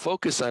 a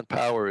focus on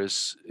power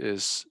is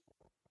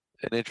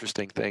an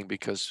interesting thing,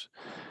 because,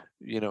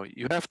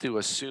 you have to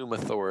assume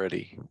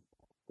authority,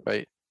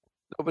 right?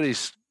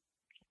 Nobody's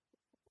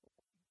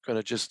going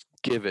to just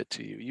give it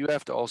to you. You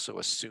have to also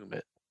assume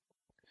it.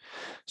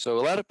 So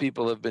a lot of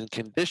people have been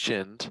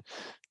conditioned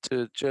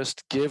to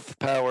just give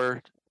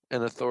power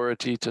and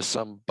authority to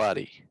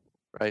somebody,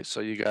 right? So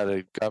you got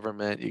a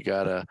government, you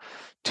got a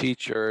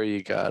teacher,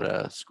 you got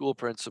a school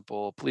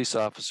principal, police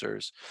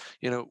officers.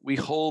 We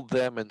hold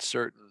them in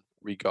certain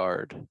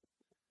regard.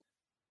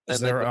 And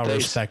they're a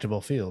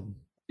respectable field.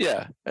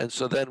 Yeah. And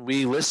so then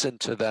we listen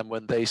to them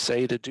when they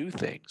say to do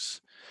things.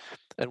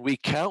 And we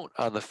count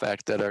on the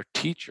fact that our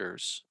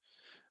teachers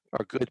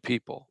are good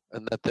people,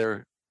 and that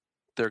they're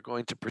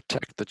going to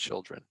protect the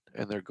children,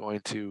 and they're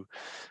going to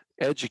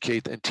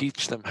educate and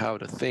teach them how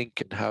to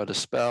think and how to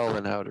spell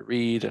and how to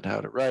read and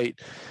how to write.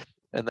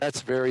 And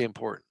that's very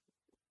important.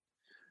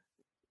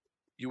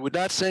 You would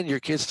not send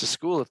your kids to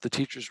school if the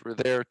teachers were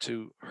there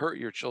to hurt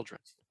your children.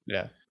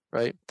 Yeah.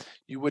 Right?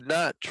 You would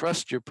not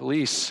trust your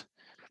police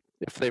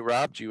if they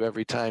robbed you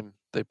every time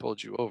they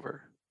pulled you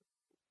over.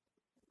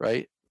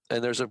 Right?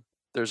 And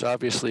there's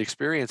obviously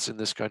experience in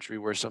this country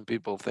where some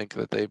people think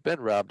that they've been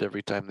robbed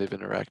every time they've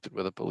interacted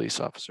with a police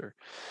officer.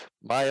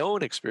 My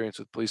own experience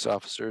with police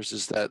officers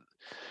is that,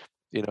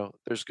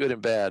 there's good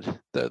and bad,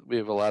 that we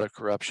have a lot of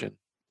corruption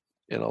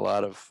in a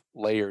lot of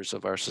layers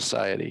of our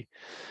society,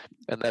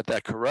 and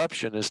that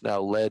corruption has now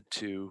led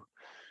to,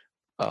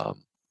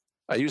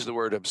 I use the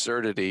word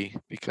absurdity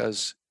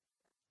because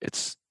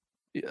it's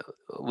a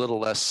little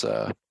less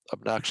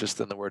obnoxious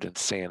than the word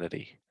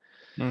insanity.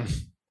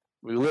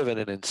 We live in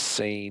an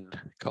insane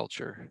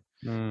culture.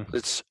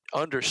 It's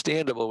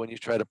understandable when you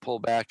try to pull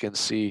back and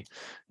see,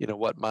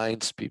 what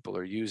minds people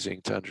are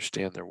using to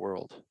understand their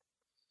world.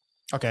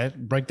 Okay,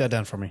 break that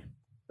down for me.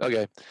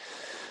 Okay.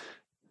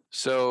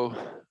 So,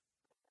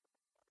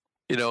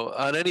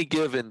 on any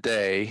given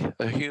day,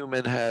 a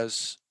human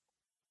has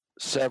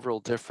several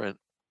different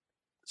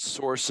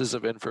sources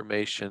of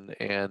information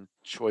and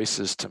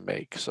choices to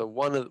make. So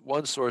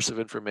one source of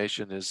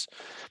information is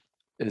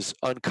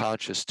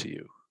unconscious to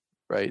you.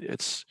 Right?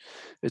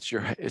 It's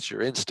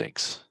your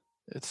instincts.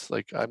 It's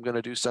like, I'm going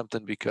to do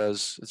something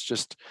because it's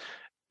just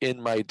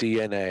in my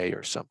DNA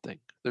or something.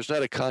 There's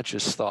not a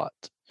conscious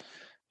thought.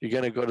 You're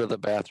going to go to the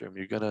bathroom.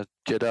 You're going to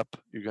get up.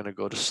 You're going to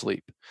go to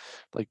sleep.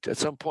 Like, at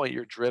some point,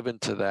 you're driven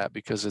to that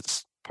because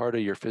it's part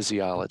of your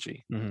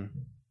physiology. Mm-hmm.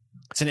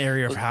 It's an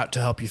area of how to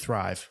help you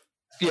thrive.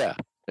 Yeah,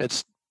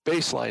 it's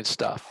baseline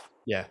stuff.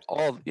 Yeah,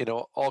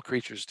 all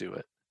creatures do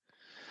it.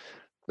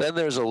 Then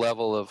there's a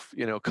level of,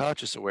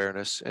 conscious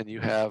awareness, and you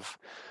have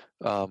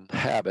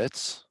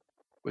habits,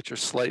 which are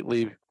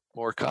slightly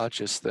more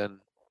conscious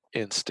than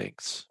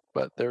instincts,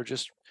 but they're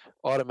just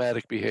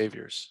automatic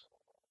behaviors.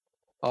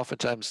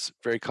 Oftentimes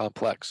very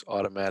complex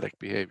automatic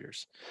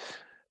behaviors.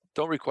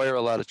 Don't require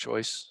a lot of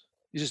choice.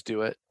 You just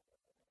do it.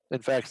 In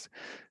fact,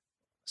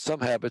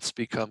 some habits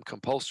become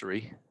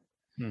compulsory,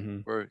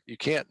 where you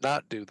can't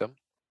not do them,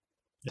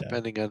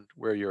 depending on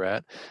where you're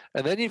at.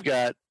 And then you've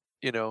got,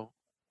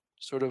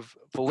 sort of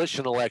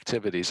volitional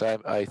activities.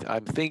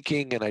 I'm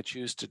thinking and I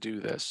choose to do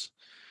this.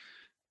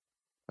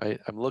 right?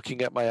 I'm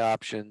looking at my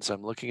options,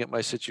 I'm looking at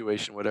my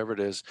situation, whatever it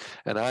is,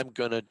 and I'm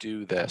going to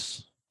do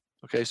this.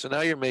 Okay, so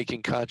now you're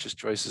making conscious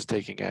choices,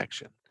 taking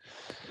action.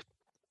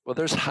 Well,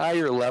 there's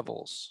higher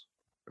levels,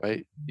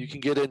 right? You can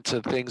get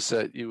into things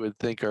that you would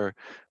think are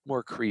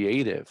more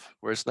creative,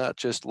 where it's not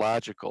just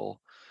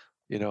logical.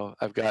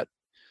 I've got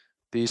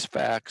these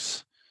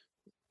facts,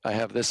 I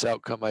have this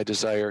outcome I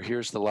desire,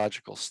 here's the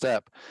logical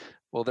step.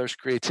 Well, there's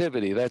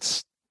creativity.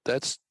 That's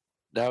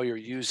now you're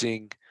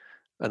using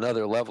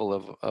another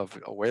level of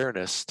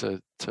awareness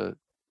to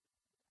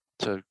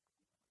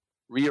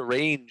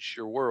rearrange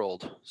your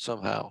world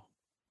somehow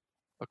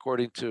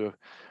according to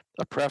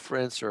a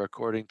preference or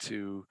according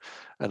to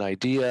an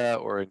idea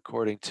or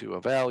according to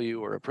a value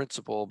or a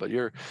principle, but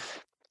you're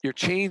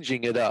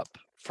changing it up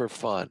for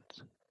fun,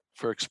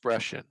 for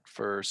expression,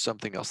 for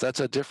something else.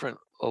 That's a different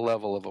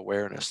level of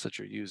awareness that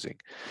you're using.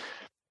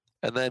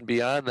 And then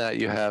beyond that,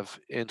 you have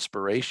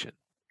inspiration,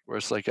 where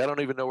it's like, I don't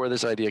even know where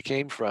this idea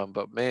came from,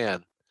 but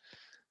man,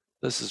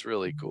 this is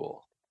really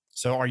cool.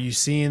 So are you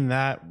seeing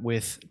that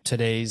with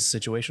today's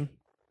situation?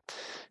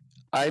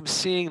 I'm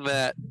seeing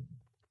that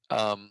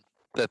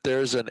that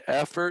there's an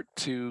effort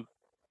to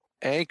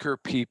anchor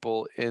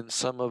people in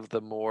some of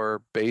the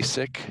more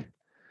basic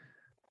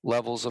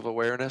levels of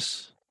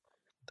awareness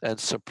and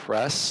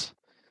suppress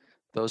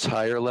those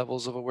higher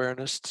levels of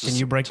awareness. Can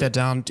you break that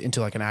down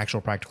into like an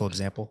actual practical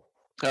example?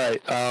 All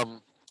right.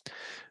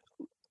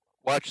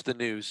 Watch the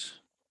news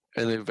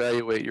and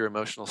evaluate your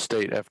emotional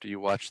state after you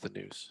watch the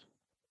news.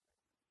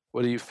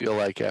 What do you feel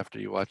like after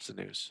you watch the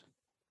news?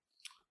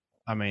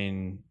 I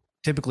mean,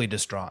 typically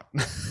distraught.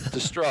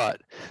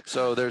 Distraught.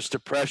 So there's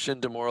depression,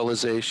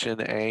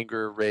 demoralization,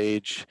 anger,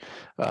 rage.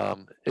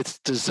 It's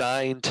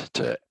designed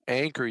to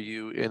anchor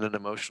you in an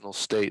emotional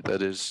state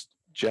that is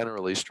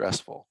generally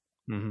stressful.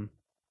 Mm-hmm.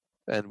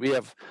 And we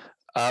have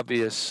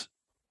obvious,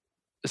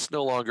 it's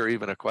no longer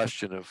even a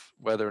question of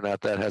whether or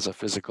not that has a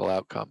physical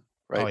outcome,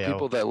 right? Oh, yeah.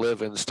 People that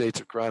live in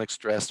states of chronic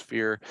stress,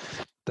 fear,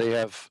 they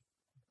have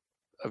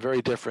a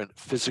very different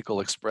physical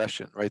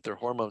expression, right? Their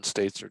hormone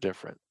states are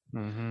different.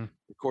 Mm-hmm.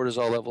 Their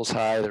cortisol levels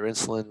high, their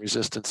insulin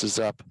resistance is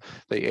up,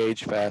 they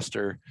age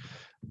faster,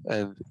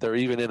 and they're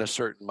even in a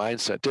certain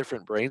mindset.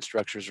 Different brain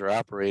structures are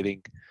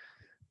operating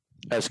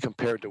as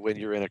compared to when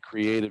you're in a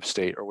creative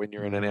state or when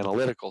you're in an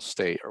analytical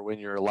state or when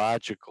you're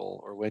logical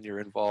or when you're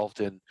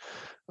involved in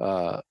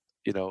an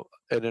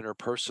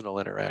interpersonal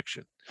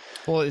interaction.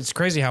 Well, it's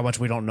crazy how much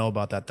we don't know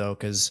about that though,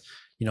 because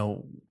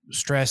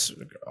stress,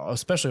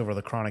 especially over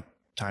the chronic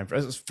time,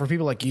 for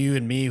people like you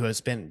and me who have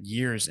spent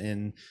years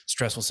in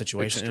stressful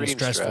situations, in a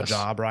stressful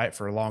job, right,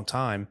 for a long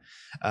time,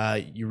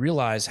 you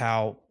realize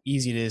how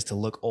easy it is to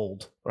look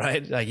old,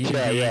 right? Like you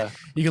can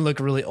look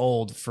really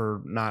old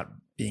for not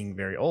being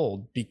very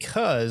old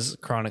because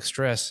chronic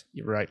stress,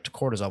 right, to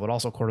cortisol, but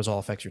also cortisol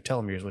affects your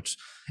telomeres, which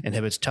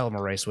inhibits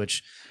telomerase,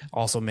 which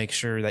also makes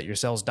sure that your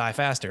cells die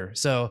faster.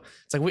 So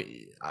it's like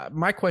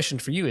my question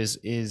for you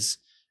is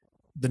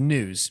the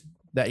news,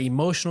 that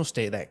emotional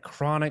state, that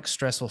chronic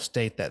stressful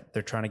state that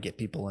they're trying to get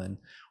people in.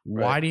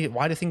 Why do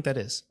you think that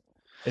is?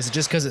 Is it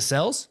just because it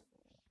sells?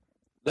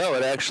 No,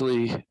 it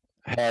actually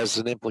has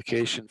an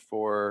implication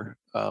for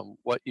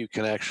what you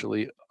can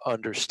actually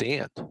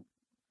understand.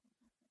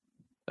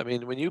 I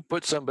mean, when you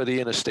put somebody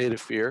in a state of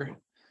fear,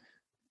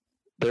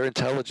 their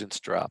intelligence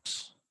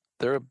drops.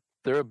 Their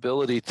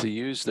ability to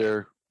use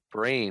their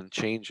brain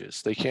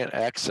changes. They can't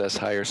access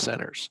higher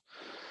centers.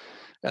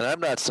 And I'm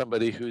not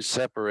somebody who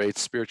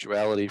separates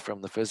spirituality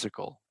from the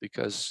physical,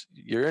 because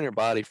you're in your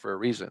body for a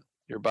reason.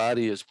 Your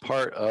body is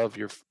part of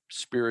your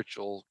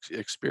spiritual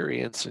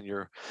experience, and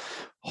your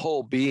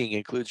whole being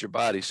includes your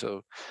body.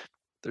 So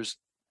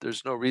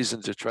there's no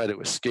reason to try to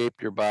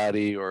escape your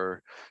body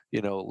or,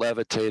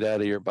 levitate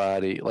out of your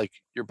body. Like,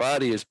 your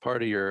body is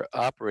part of your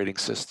operating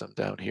system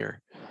down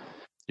here.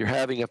 You're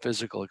having a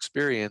physical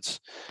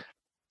experience.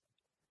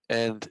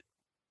 And,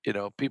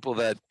 people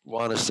that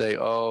want to say,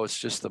 oh, it's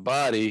just the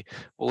body.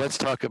 Well, let's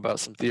talk about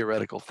some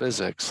theoretical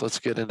physics. Let's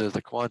get into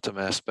the quantum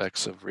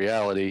aspects of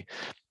reality.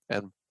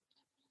 And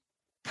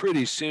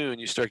pretty soon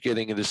you start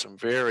getting into some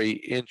very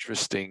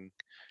interesting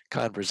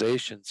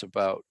conversations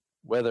about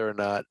whether or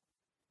not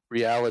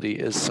reality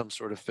is some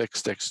sort of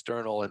fixed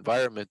external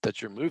environment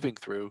that you're moving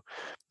through,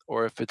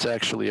 or if it's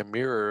actually a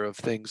mirror of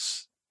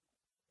things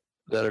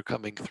that are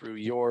coming through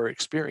your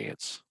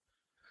experience.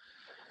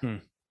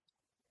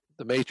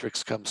 The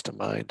Matrix comes to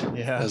mind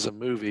as a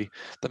movie.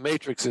 The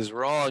Matrix is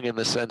wrong in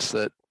the sense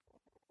that,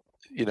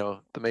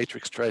 the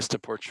Matrix tries to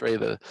portray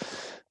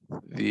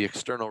the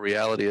external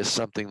reality as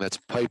something that's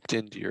piped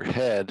into your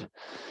head.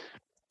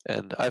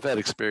 And I've had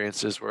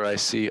experiences where I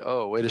see,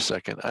 oh, wait a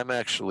second, I'm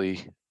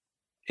actually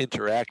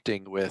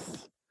interacting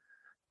with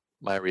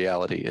my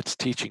reality. It's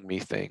teaching me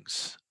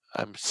things.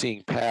 I'm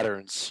seeing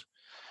patterns,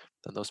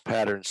 and those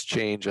patterns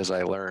change as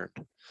I learn.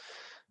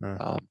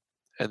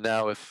 And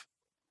now, if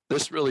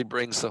this really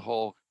brings the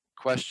whole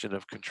question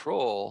of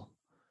control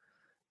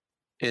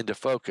into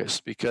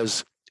focus,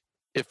 because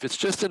if it's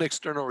just an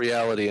external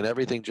reality and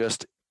everything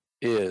just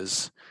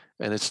is,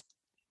 and it's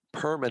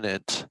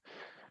permanent,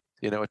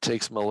 It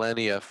takes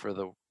millennia for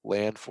the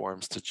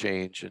landforms to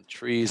change, and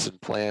trees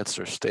and plants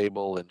are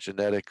stable, and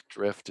genetic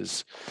drift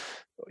is,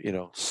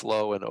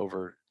 slow and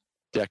over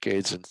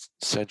decades and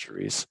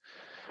centuries.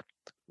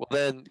 Well,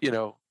 then,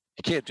 you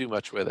can't do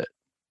much with it.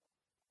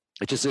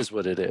 It just is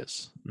what it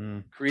is.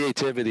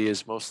 Creativity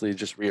is mostly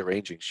just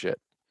rearranging shit.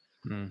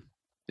 And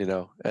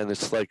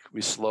it's like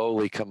we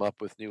slowly come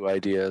up with new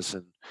ideas,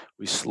 and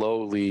we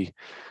slowly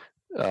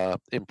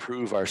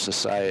improve our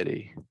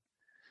society.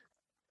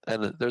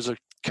 And there's a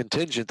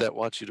contingent that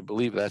wants you to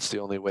believe that's the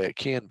only way it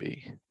can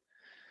be,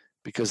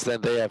 because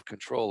then they have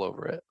control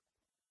over it.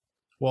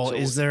 Well, so,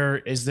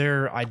 is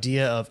there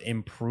idea of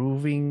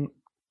improving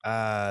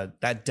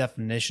that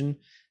definition?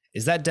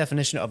 Is that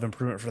definition of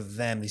improvement for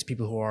them, these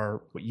people who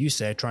are, what you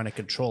say, trying to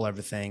control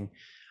everything,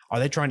 are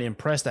they trying to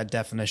impress that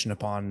definition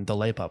upon the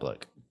lay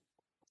public?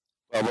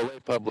 Well, the lay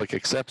public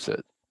accepts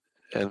it,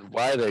 and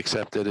why they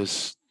accept it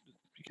is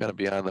kind of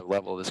beyond the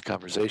level of this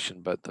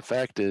conversation. But the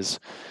fact is,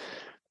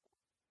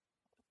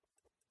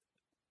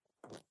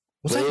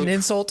 was that an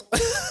insult?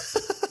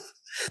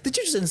 Did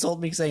you just insult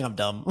me saying I'm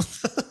dumb?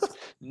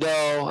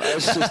 No,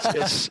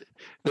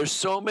 there's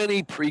so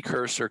many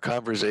precursor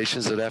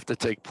conversations that have to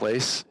take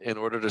place in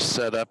order to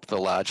set up the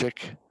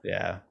logic.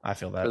 Yeah, I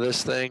feel that for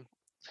this thing.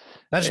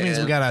 That just means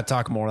we gotta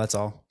talk more. That's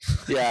all.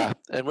 Yeah,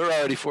 and we're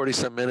already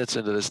 40-some minutes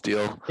into this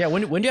deal. Yeah,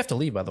 when do you have to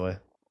leave, by the way?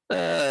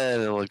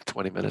 Like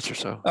 20 minutes or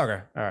so.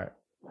 Okay, all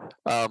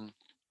right.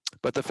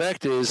 But the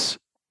fact is,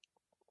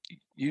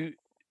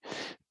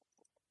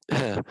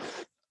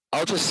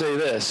 I'll just say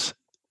this: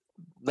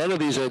 none of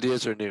these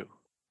ideas are new.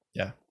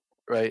 Yeah.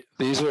 Right.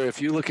 These are,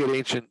 if you look at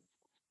ancient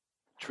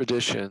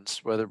traditions,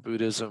 whether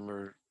Buddhism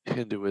or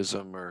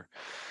Hinduism or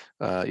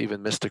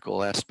even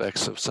mystical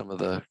aspects of some of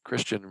the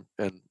Christian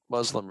and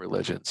Muslim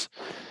religions,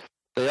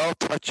 they all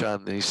touch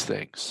on these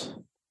things,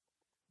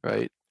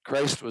 right?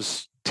 Christ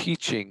was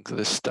teaching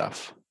this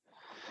stuff.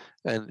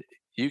 And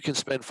you can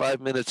spend 5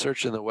 minutes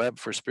searching the web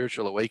for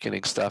spiritual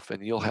awakening stuff,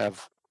 and you'll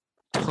have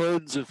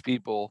tons of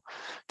people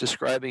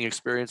describing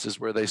experiences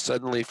where they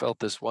suddenly felt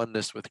this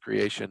oneness with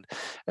creation,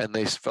 and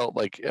they felt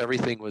like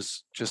everything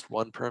was just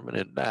one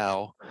permanent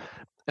now,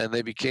 and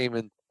they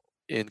became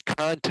in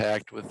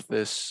contact with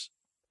this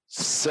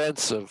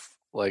sense of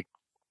like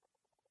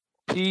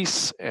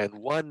peace and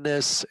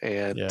oneness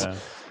and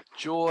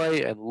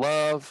joy and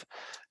love,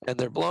 and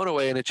they're blown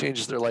away, and it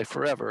changes their life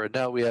forever. And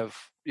now we have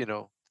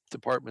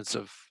departments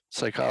of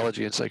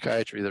psychology and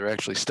psychiatry that are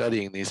actually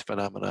studying these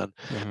phenomenon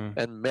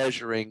and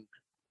measuring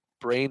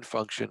brain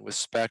function with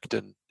SPECT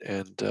and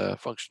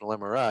functional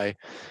MRI,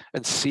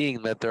 and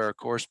seeing that there are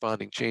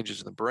corresponding changes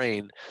in the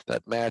brain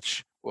that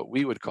match what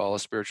we would call a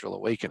spiritual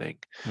awakening.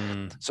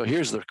 So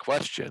here's the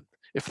question: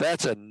 if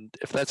that's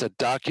a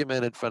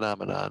documented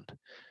phenomenon,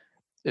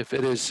 if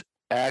it is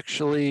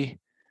actually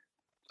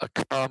a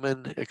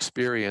common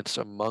experience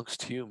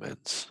amongst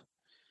humans,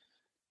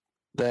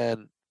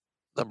 then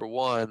number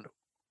one,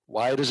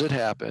 why does it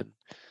happen?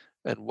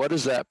 And what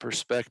is that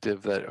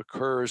perspective that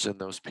occurs in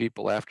those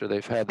people after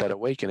they've had that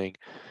awakening?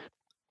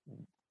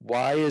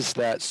 Why is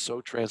that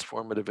so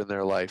transformative in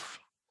their life?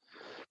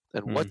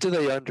 And what do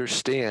they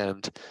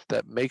understand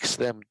that makes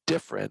them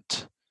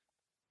different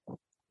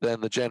than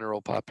the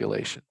general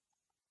population?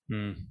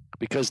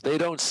 Because they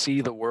don't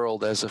see the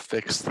world as a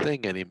fixed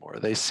thing anymore.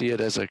 They see it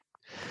as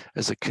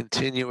a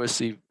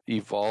continuously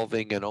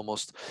evolving and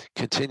almost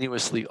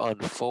continuously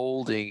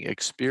unfolding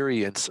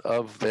experience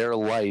of their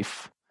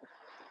life.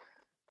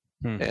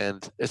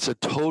 And it's a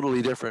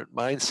totally different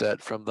mindset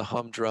from the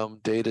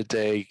humdrum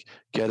day-to-day,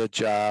 get a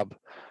job,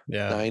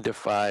 9 to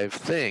 5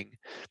 thing.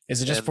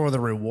 Is it just for the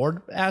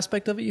reward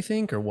aspect of it, you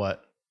think, or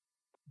what?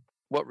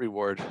 What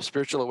reward?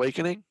 Spiritual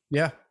awakening?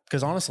 Yeah,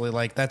 because honestly,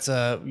 like that's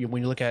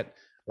when you look at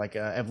like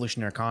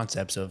evolutionary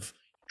concepts of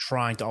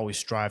trying to always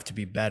strive to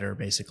be better,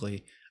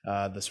 basically,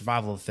 the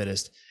survival of the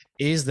fittest.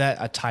 Is that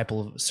a type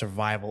of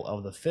survival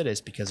of the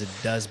fittest because it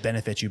does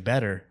benefit you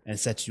better and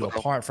sets you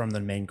apart from the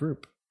main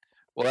group?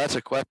 Well, that's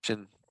a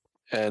question,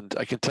 and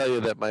I can tell you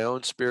that my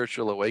own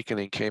spiritual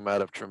awakening came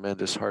out of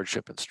tremendous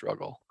hardship and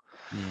struggle,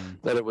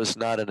 that it was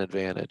not an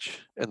advantage.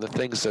 And the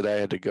things that I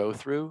had to go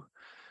through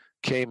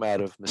came out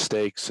of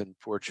mistakes and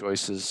poor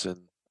choices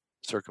and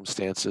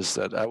circumstances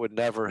that I would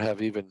never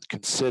have even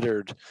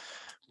considered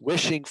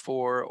wishing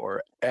for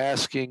or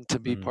asking to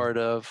be part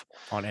of.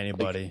 On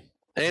anybody.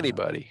 Like,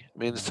 anybody.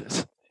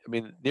 I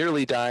mean,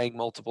 nearly dying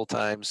multiple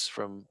times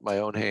from my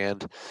own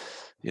hand,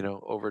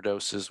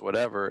 overdoses,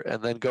 whatever,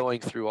 and then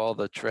going through all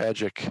the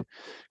tragic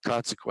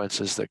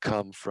consequences that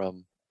come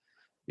from,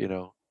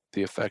 the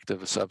effect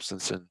of a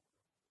substance and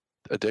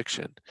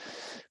addiction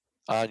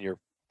on your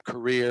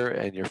career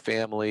and your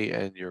family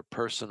and your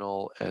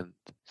personal and,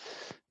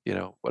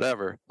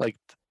 whatever. Like,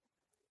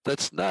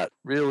 that's not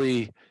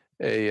really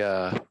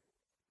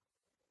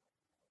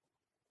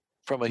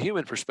from a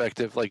human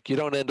perspective, like you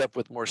don't end up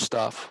with more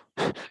stuff.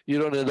 You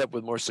don't end up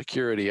with more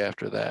security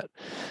after that.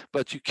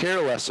 But you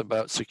care less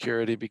about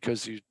security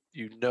because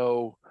you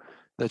know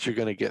that you're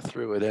going to get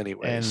through it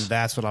anyways. And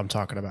that's what I'm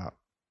talking about.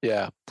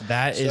 Yeah.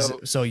 That is, So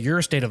so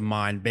your state of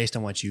mind, based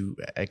on what you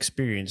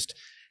experienced,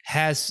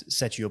 has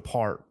set you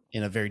apart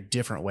in a very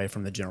different way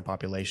from the general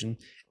population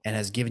and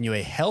has given you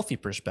a healthy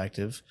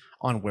perspective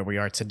on where we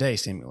are today,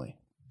 seemingly.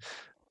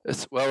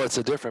 it's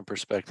a different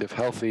perspective.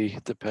 Healthy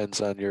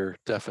depends on your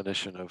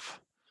definition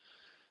of,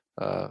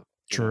 you know,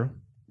 True.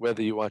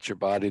 whether you want your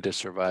body to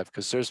survive.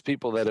 Because there's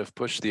people that have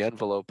pushed the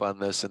envelope on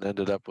this and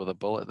ended up with a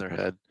bullet in their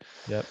head.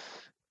 Yep.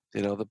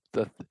 You know,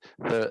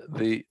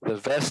 the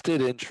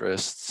vested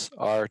interests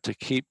are to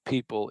keep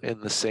people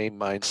in the same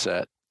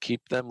mindset,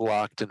 keep them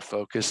locked and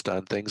focused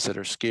on things that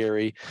are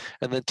scary,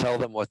 and then tell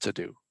them what to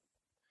do.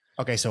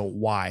 Okay, so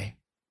why?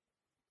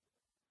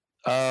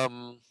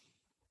 Um,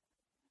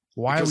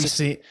 Why are we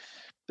seeing?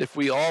 if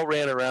we all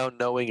ran around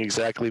knowing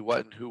exactly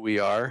what and who we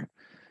are,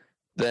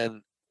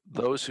 then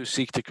those who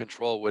seek to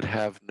control would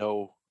have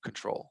no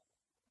control.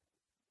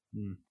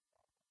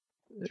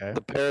 Okay.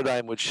 The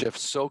paradigm would shift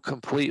so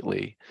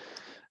completely,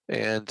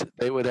 and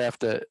they would have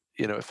to,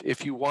 you know,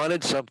 if you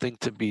wanted something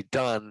to be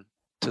done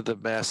to the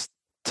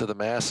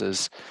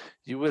masses,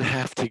 you would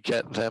have to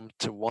get them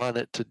to want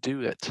it to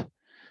do it.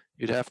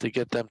 You'd have to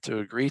get them to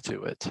agree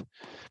to it.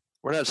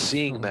 We're not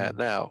seeing that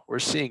now. We're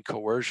seeing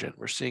coercion.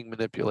 We're seeing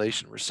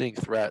manipulation. We're seeing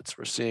threats.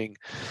 We're seeing,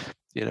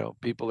 you know,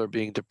 people are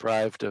being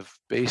deprived of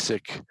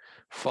basic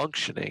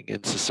functioning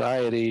in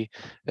society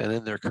and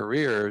in their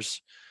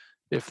careers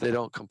if they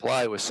don't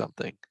comply with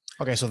something.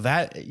 Okay, so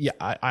that, yeah,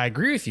 I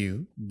agree with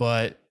you,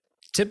 but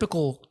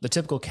the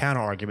typical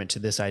counter argument to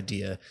this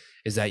idea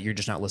is that you're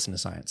just not listening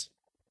to science,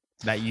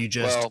 that you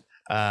just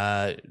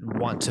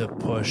want to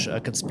push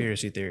a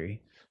conspiracy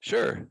theory.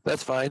 Sure,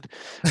 that's fine.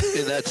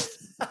 And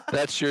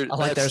that's your. I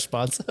like that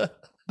response.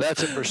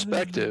 That's a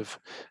perspective,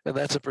 and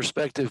that's a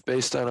perspective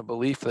based on a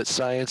belief that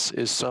science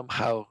is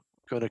somehow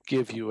going to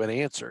give you an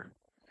answer.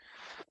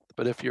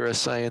 But if you're a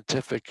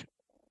scientific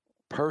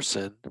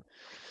person,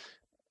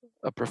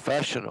 a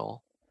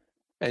professional,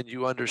 and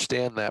you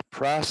understand that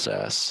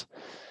process,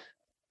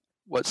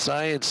 what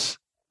science,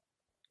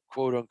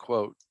 quote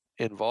unquote,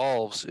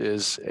 involves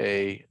is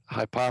a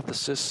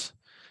hypothesis,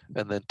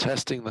 and then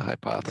testing the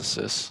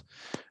hypothesis,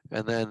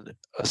 and then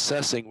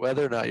assessing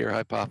whether or not your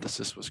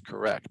hypothesis was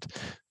correct.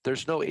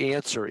 There's no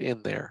answer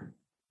in there.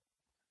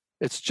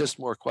 It's just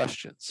more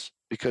questions,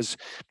 because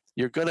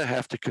you're going to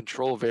have to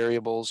control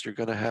variables. You're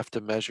going to have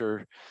to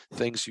measure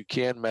things you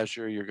can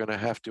measure. You're going to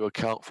have to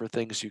account for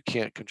things you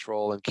can't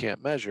control and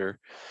can't measure.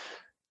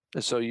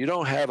 And so you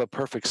don't have a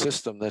perfect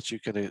system that you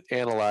can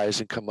analyze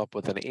and come up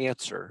with an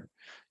answer.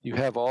 You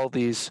have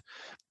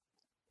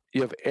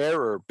you have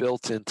error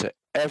built into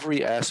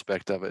every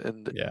aspect of it.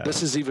 And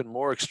this is even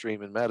more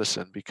extreme in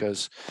medicine,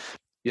 because,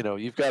 you know,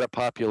 you've got a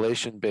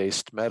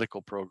population-based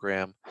medical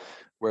program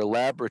where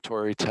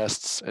laboratory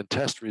tests and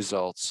test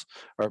results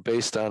are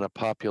based on a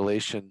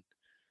population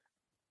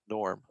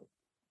norm.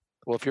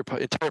 Well, if your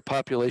entire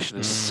population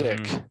is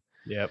sick,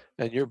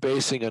 and you're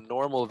basing a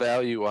normal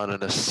value on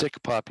a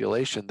sick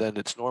population, then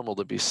it's normal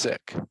to be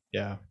sick.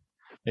 Yeah.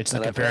 It's the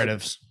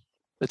comparatives.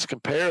 It's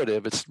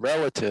comparative, it's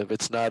relative,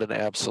 it's not an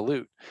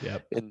absolute.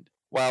 Yep. And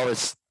while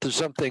there's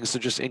some things that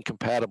are just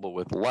incompatible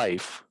with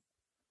life,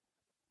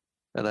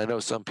 and I know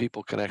some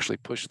people can actually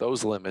push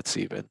those limits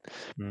even,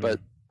 but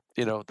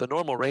you know, the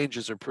normal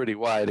ranges are pretty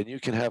wide, and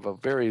you can have a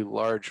very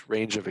large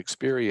range of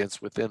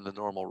experience within the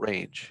normal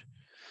range.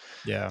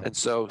 Yeah. And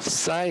so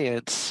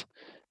science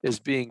is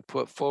being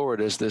put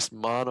forward as this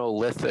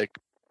monolithic,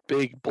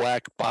 big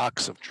black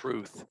box of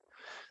truth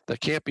that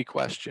can't be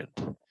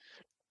questioned.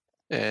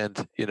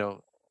 And, you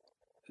know,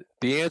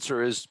 the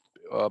answer is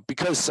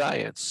because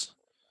science.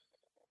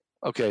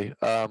 Okay,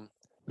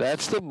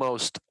 that's the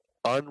most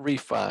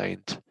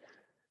unrefined,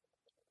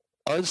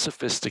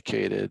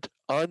 unsophisticated,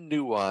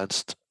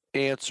 unnuanced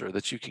answer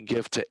that you can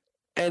give to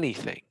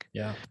anything.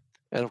 Yeah.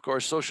 And of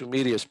course, social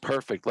media is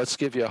perfect. Let's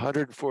give you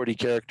 140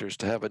 characters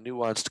to have a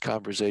nuanced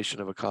conversation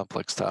of a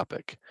complex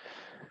topic.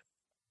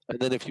 And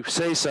then if you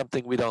say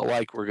something we don't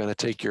like, we're going to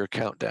take your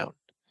account down.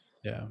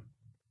 Yeah.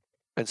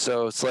 And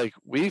so it's like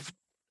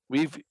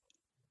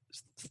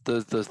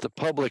the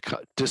public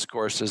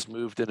discourse has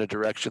moved in a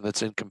direction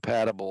that's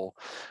incompatible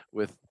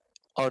with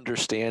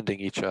understanding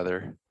each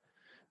other,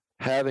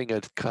 having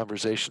a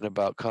conversation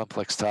about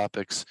complex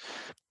topics,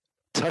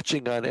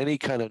 touching on any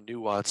kind of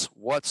nuance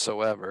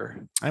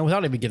whatsoever. And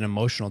without even getting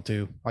emotional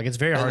too. Like, it's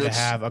very hard to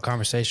have a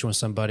conversation with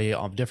somebody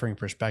on differing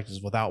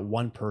perspectives without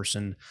one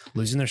person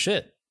losing their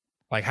shit.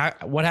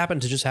 Like, what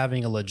happened to just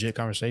having a legit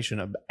conversation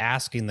of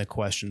asking the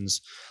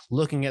questions,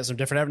 looking at some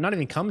different, not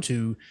even come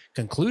to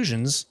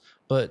conclusions,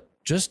 but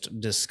just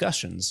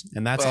discussions.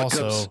 And that's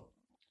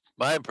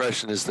my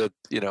impression is that,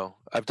 you know,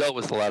 I've dealt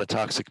with a lot of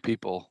toxic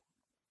people.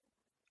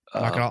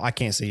 I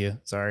can't see you.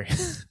 Sorry.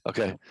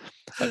 Okay.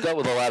 I've dealt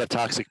with a lot of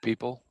toxic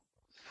people,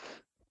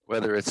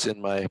 whether it's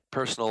in my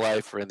personal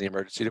life or in the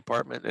emergency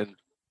department. And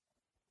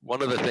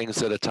one of the things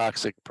that a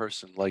toxic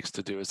person likes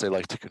to do is they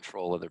like to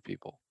control other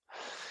people.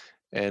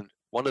 And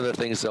one of the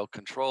things they'll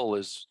control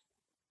is,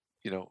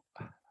 you know,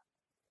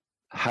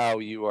 how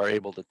you are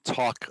able to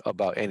talk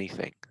about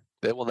anything.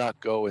 They will not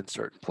go in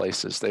certain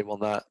places. They will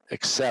not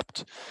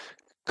accept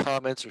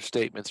comments or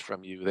statements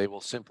from you. They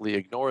will simply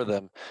ignore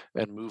them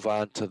and move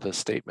on to the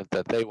statement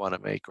that they want to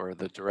make or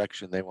the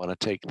direction they want to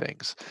take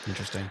things.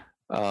 Interesting.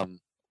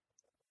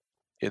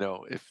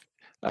 If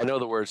I know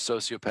the word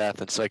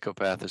sociopath and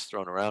psychopath is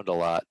thrown around a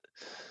lot,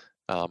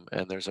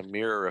 and there's a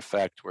mirror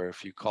effect where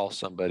if you call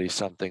somebody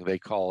something, they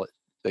call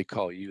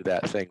you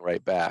that thing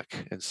right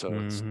back, and so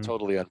it's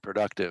totally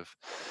unproductive.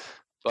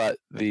 But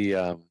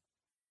the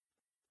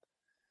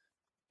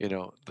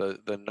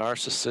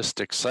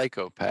narcissistic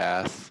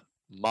psychopath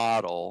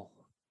model,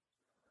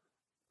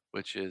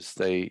 which is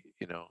they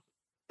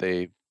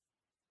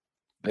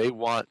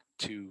want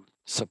to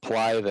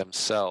supply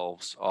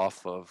themselves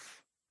off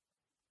of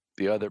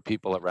the other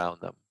people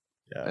around them.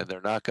 Yeah. And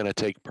they're not going to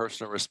take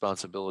personal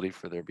responsibility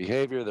for their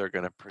behavior. They're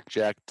going to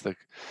project the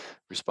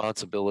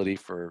responsibility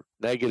for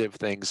negative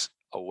things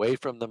away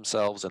from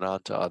themselves and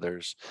onto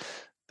others.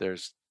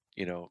 There's,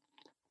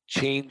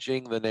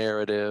 changing the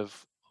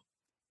narrative,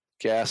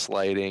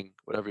 gaslighting,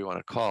 whatever you want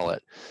to call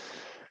it.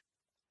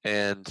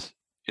 And,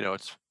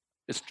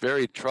 it's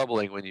very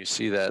troubling when you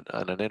see that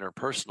on an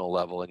interpersonal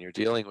level and you're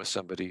dealing with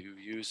somebody who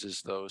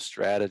uses those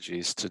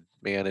strategies to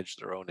manage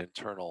their own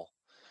internal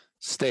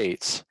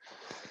states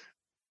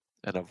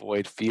and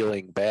avoid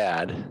feeling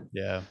bad.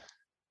 Yeah.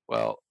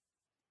 Well,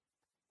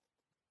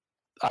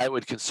 I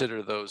would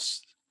consider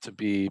those to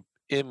be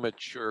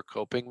immature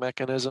coping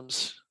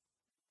mechanisms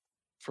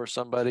for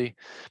somebody.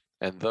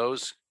 And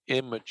those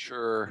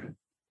immature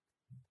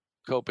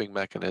coping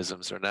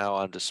mechanisms are now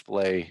on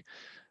display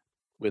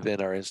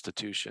within our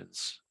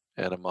institutions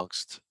and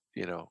amongst,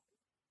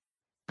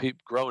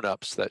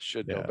 grown-ups that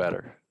should know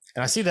better.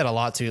 And I see that a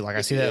lot too. Like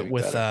I see that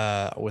with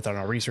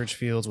our research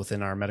fields,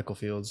 within our medical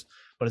fields,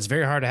 but it's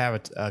very hard to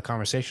have a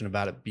conversation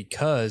about it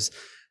because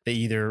they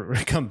either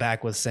come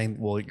back with saying,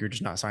 well, you're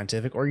just not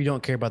scientific, or you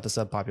don't care about the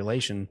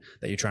subpopulation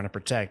that you're trying to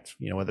protect,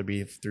 whether it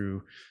be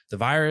through the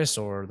virus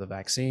or the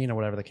vaccine or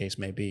whatever the case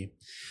may be.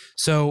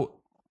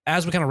 So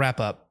as we kind of wrap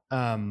up,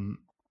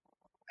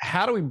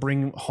 how do we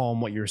bring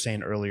home what you were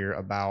saying earlier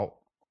about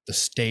the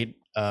state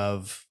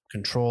of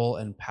control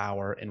and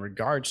power in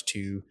regards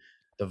to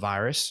the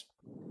virus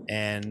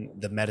and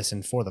the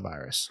medicine for the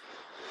virus?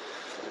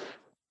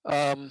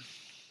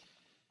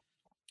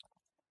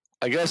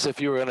 I guess if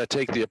you were going to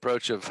take the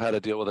approach of how to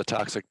deal with a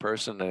toxic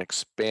person and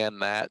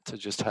expand that to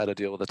just how to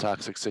deal with a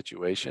toxic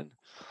situation,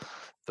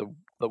 the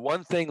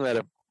one thing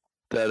that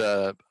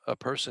a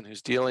person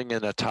who's dealing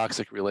in a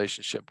toxic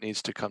relationship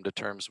needs to come to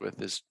terms with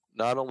is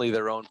not only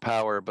their own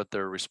power, but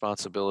their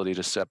responsibility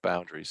to set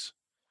boundaries.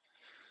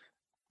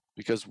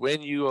 Because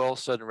when you all of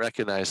a sudden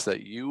recognize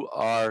that you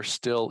are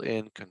still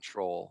in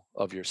control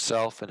of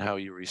yourself and how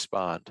you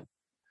respond,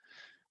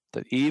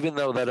 that even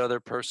though that other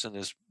person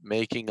is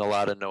making a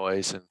lot of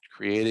noise and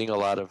creating a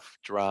lot of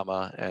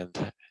drama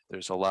and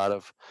there's a lot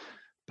of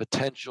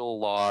potential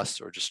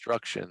loss or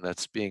destruction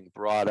that's being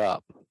brought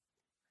up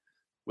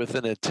with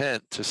an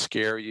intent to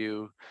scare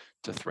you,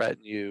 to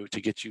threaten you, to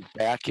get you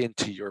back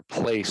into your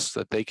place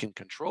so that they can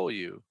control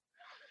you,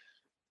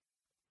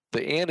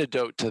 the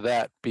antidote to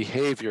that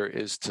behavior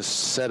is to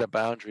set a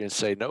boundary and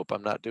say, nope,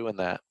 I'm not doing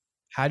that.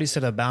 How do you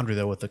set a boundary,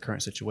 though, with the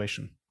current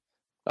situation?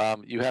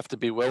 You have to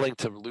be willing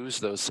to lose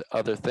those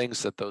other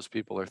things that those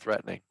people are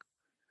threatening.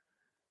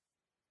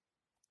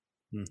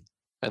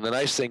 And the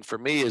nice thing for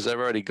me is I've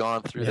already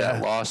gone through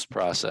that loss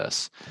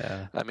process.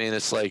 Yeah. I mean,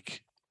 it's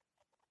like,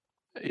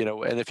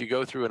 and if you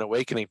go through an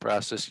awakening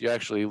process, you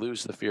actually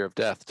lose the fear of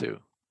death too.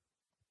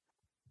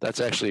 That's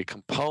actually a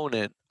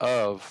component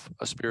of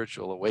a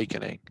spiritual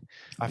awakening.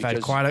 I've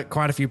had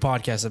quite a few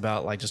podcasts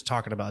about like just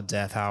talking about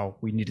death, how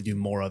we need to do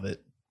more of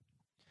it.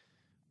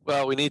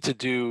 Well, we need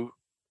to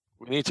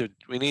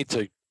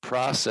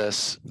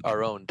process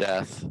our own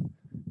death,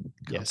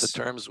 come to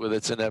terms with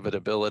its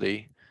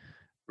inevitability,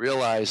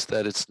 realize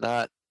that it's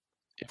not,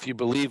 if you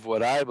believe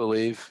what I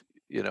believe,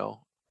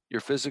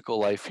 your physical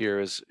life here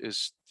is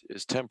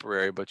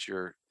temporary, but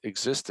your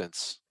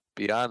existence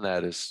beyond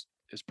that is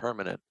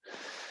permanent.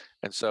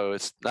 And so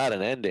it's not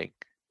an ending.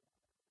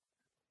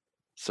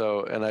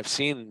 So, and I've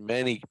seen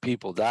many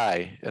people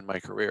die in my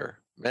career,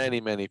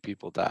 many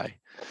people die.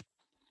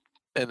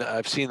 And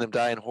I've seen them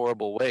die in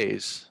horrible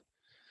ways.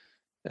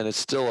 And it's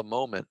still a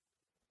moment,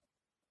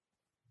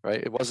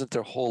 right? It wasn't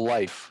their whole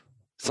life.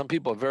 Some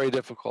people have very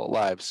difficult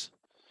lives.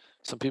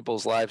 Some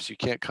people's lives, you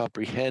can't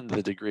comprehend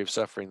the degree of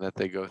suffering that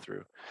they go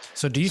through.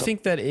 So do you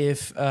think that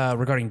if,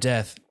 regarding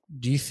death,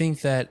 do you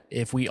think that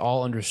if we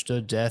all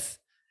understood death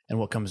and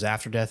what comes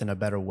after death in a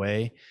better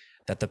way,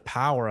 that the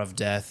power of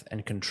death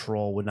and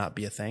control would not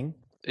be a thing?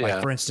 Yeah.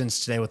 Like, for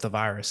instance, today with the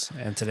virus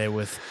and today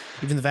with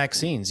even the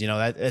vaccines,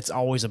 that it's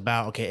always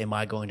about, okay, am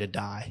I going to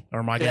die or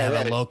am I going to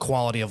have a low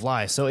quality of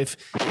life? So if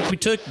we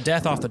took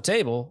death off the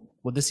table,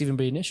 would this even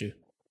be an issue?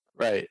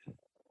 Right.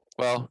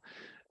 Well,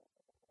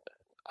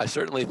 I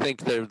certainly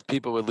think that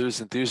people would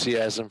lose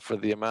enthusiasm for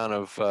the amount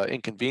of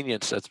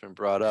inconvenience that's been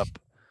brought up.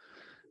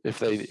 If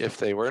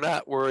they were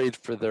not worried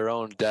for their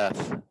own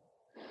death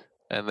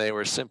and they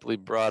were simply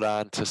brought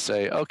on to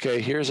say,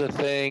 okay, here's a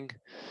thing,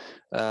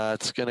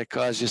 It's going to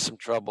cause you some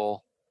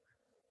trouble.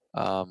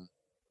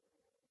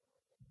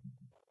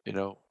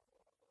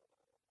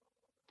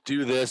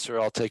 Do this or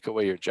I'll take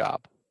away your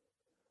job.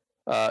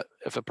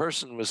 If a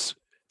person was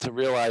to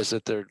realize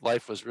that their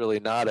life was really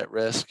not at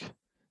risk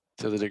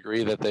to the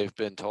degree that they've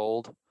been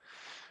told,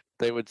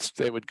 they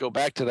would go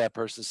back to that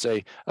person and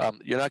say,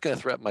 you're not going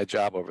to threaten my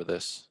job over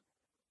this.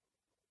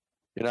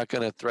 You're not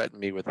going to threaten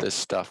me with this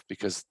stuff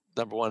because,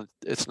 number one,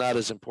 it's not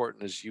as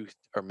important as you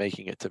are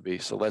making it to be.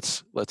 So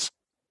let's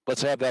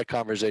have that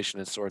conversation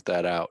and sort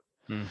that out.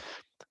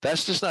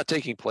 That's just not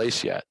taking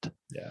place yet.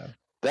 Yeah.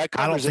 That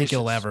I don't think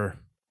it'll ever,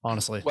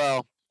 honestly.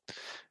 Well,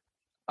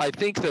 I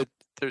think that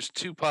there's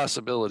two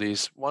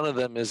possibilities. One of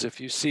them is if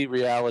you see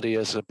reality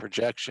as a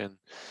projection,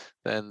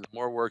 then the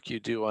more work you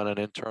do on an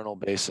internal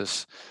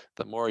basis,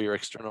 the more your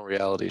external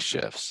reality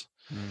shifts.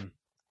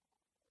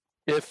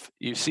 If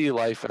you see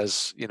life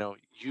as,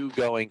 you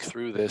going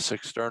through this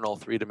external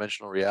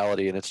three-dimensional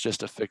reality and it's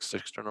just a fixed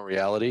external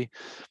reality,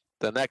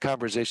 then that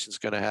conversation is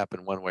going to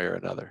happen one way or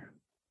another.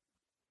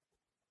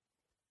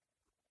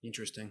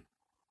 Interesting.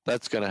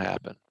 That's going to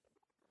happen.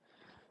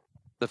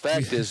 The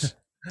fact is,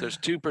 there's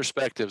two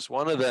perspectives.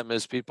 One of them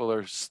is people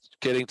are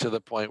getting to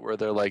the point where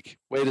they're like,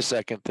 wait a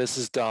second, this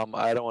is dumb.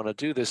 I don't want to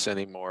do this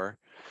anymore.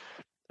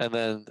 And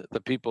then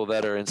the people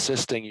that are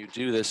insisting you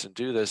do this and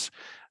do this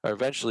are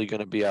eventually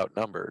going to be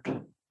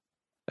outnumbered.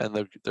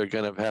 And they're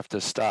going to have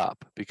to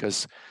stop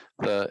because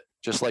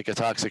just like a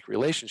toxic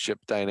relationship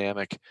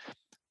dynamic,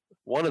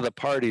 one of the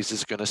parties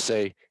is going to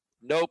say,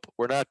 nope,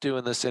 we're not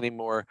doing this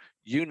anymore.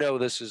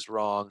 This is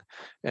wrong.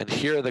 And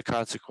here are the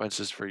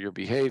consequences for your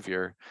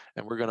behavior.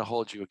 And we're going to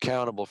hold you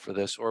accountable for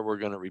this, or we're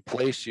going to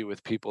replace you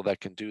with people that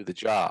can do the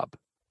job.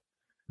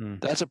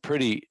 That's a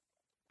pretty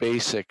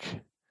basic,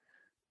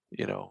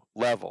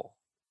 level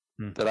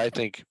that I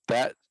think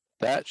that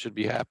should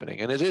be happening.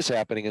 And it is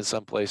happening in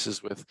some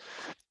places with,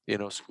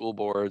 school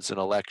boards and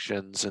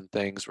elections and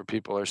things where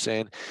people are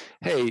saying,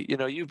 hey,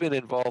 you've been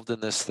involved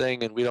in this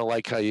thing and we don't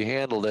like how you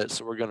handled it.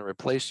 So we're going to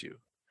replace you.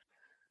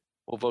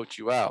 We'll vote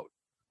you out.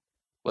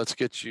 Let's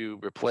get you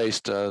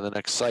replaced the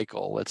next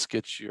cycle. Let's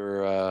get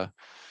your,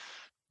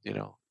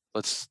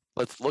 let's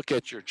look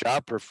at your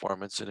job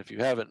performance. And if you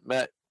haven't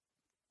met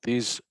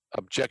these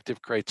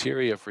objective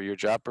criteria for your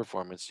job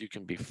performance, you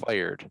can be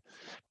fired.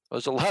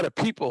 There's a lot of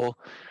people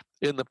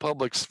in the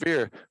public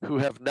sphere who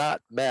have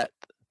not met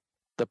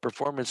the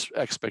performance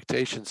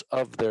expectations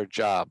of their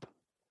job.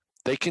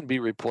 They can be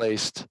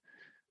replaced.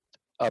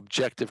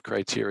 Objective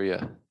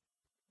criteria.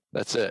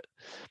 That's it.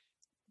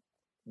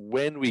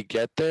 When we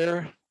get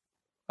there,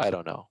 I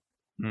don't know.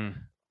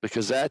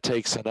 Because that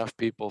takes enough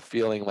people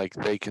feeling like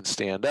they can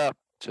stand up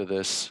to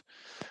this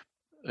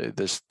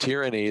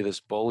tyranny, this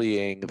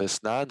bullying,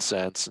 this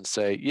nonsense and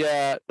say,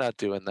 yeah, not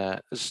doing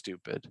that. It's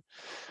stupid.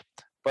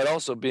 But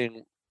also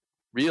being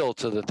real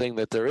to the thing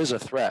that there is a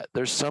threat.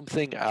 There's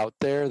something out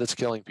there that's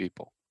killing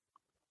people.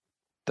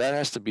 That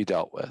has to be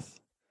dealt with.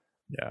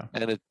 Yeah.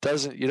 And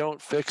you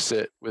don't fix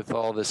it with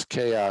all this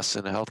chaos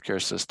in the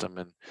healthcare system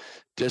and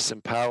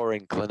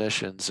disempowering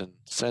clinicians and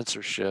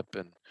censorship.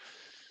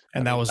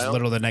 And that was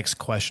literally the next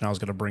question I was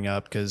going to bring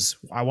up, because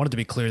I wanted to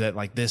be clear that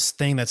like this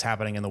thing that's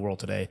happening in the world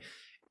today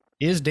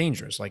is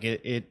dangerous. Like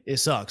it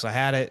sucks. I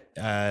had it.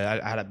 I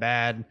had it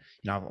bad.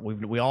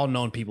 We all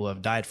known people who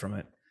have died from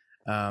it.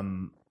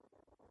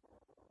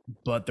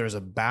 But there's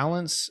a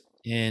balance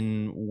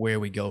in where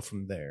we go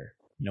from there.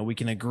 We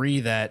can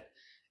agree that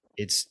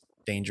it's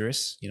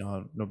dangerous.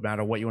 No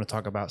matter what you want to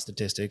talk about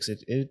statistics,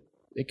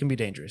 it can be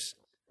dangerous.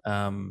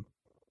 Then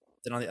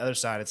on the other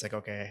side, it's like,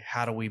 okay,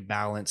 how do we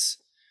balance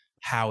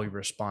how we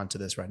respond to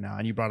this right now?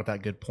 And you brought up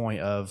that good point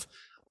of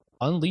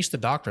unleash the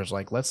doctors.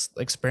 Like, let's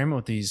experiment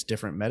with these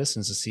different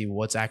medicines to see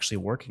what's actually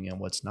working and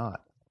what's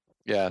not.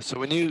 Yeah. So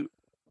when you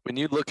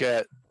look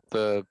at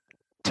the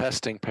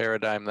testing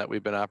paradigm that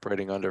we've been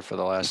operating under for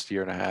the last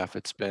year and a half,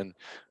 it's been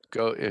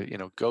go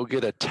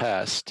get a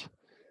test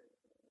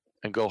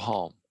and go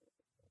home.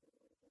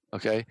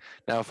 Okay.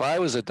 Now, if I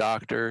was a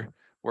doctor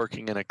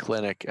working in a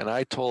clinic and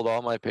I told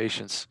all my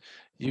patients,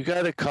 you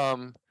got to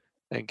come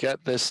and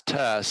get this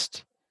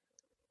test,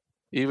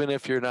 even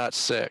if you're not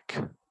sick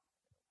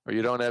or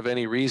you don't have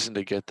any reason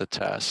to get the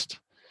test.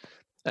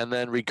 And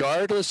then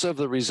regardless of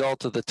the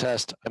result of the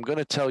test, I'm going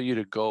to tell you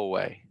to go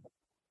away.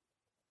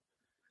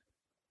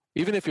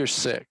 Even if you're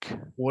sick.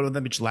 Wouldn't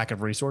that be just lack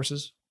of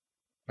resources?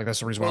 Like that's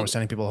the reason why we're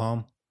sending people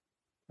home?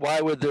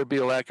 Why would there be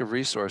a lack of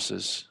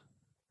resources?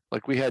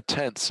 Like we had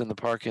tents in the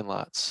parking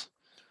lots.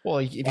 Well,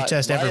 if you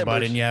test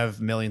everybody and you have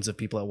millions of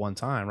people at one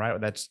time,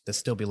 right? That's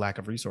still be lack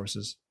of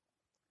resources.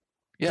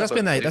 Yeah,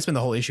 that's been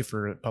the whole issue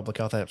for public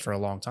health for a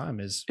long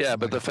time.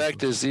 But the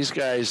fact is, these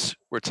guys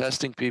were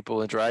testing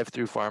people in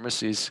drive-through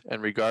pharmacies,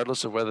 and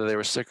regardless of whether they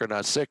were sick or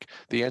not sick,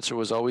 the answer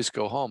was always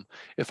go home.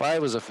 If I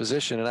was a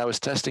physician and I was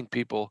testing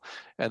people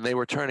and they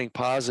were turning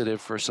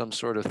positive for some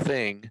sort of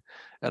thing,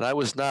 and I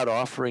was not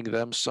offering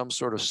them some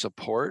sort of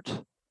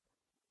support,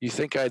 you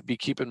think I'd be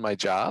keeping my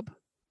job?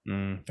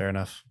 Fair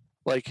enough.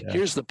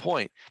 Here's the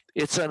point: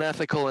 it's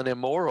unethical and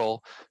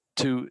immoral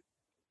to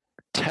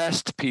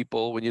test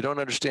people when you don't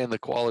understand the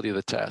quality of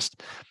the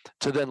test,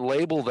 to then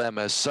label them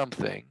as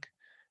something.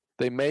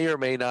 They may or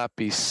may not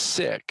be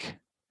sick.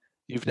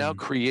 You've now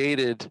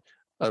created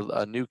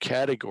a new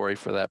category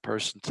for that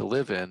person to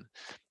live in.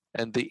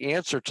 And the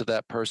answer to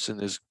that person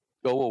is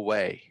go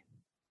away.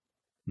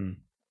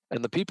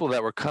 And the people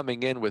that were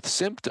coming in with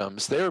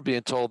symptoms, they were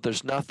being told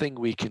there's nothing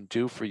we can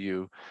do for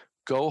you.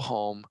 Go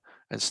home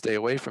and stay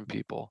away from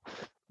people.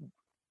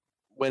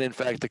 When in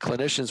fact, the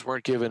clinicians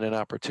weren't given an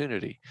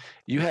opportunity.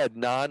 You had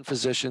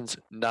non-physicians,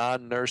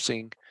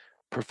 non-nursing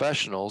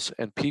professionals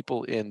and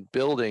people in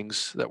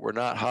buildings that were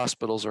not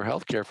hospitals or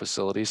healthcare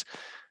facilities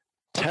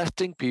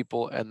testing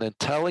people and then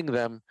telling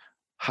them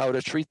how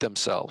to treat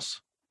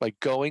themselves by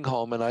going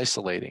home and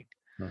isolating.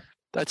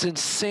 That's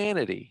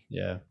insanity.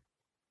 Yeah.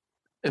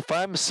 If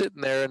I'm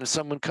sitting there and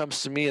someone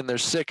comes to me and they're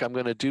sick, I'm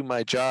going to do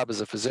my job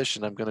as a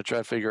physician. I'm going to try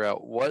to figure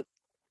out what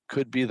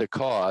could be the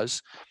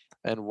cause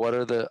and what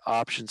are the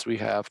options we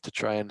have to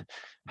try and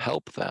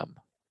help them.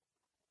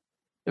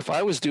 If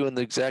I was doing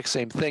the exact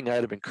same thing, I'd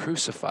have been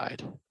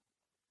crucified.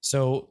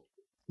 So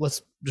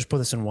let's just put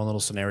this in one little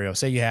scenario.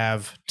 Say you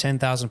have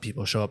 10,000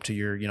 people show up to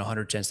your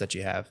 100 tents that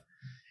you have,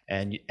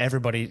 and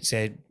everybody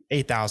said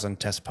 8,000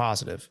 test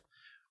positive.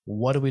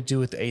 What do we do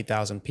with the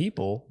 8,000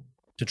 people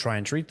to try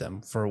and treat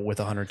them with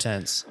 100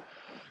 tents?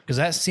 Because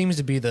that seems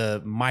to be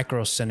the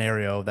micro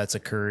scenario that's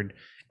occurred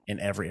in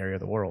every area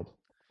of the world.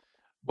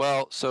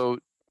 Well, so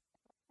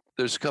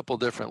there's a couple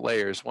different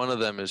layers. One of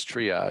them is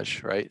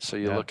triage, right? So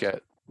you look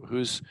at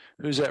who's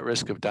at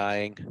risk of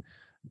dying,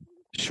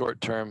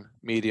 short term,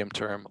 medium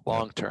term,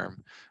 long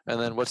term, and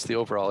then what's the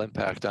overall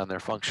impact on their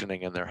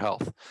functioning and their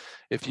health.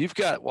 If you've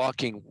got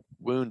walking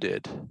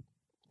wounded,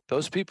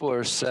 those people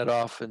are set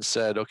off and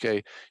said,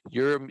 okay,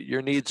 your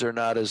needs are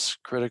not as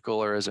critical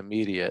or as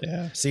immediate.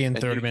 Yeah. See you in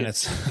 30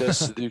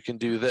 minutes. You can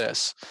do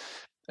this.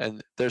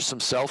 And there's some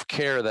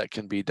self-care that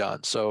can be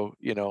done. So,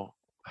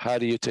 how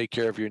do you take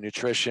care of your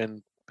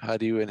nutrition? How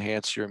do you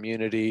enhance your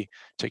immunity?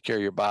 Take care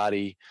of your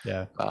body?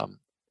 Yeah.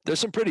 There's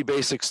some pretty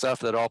basic stuff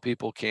that all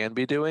people can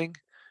be doing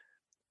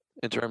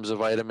in terms of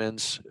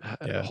vitamins,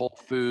 whole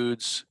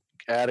foods,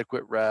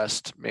 adequate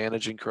rest,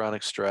 managing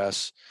chronic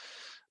stress,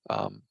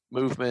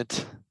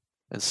 movement,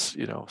 and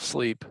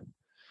sleep.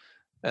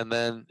 And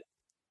then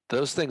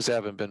those things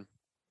haven't been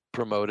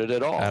promoted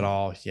at all. At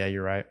all. Yeah,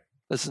 you're right.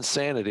 That's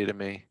insanity to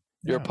me.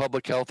 You're a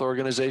public health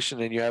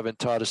organization and you haven't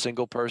taught a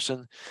single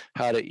person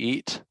how to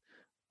eat,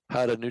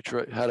 how to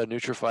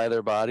nutrify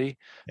their body,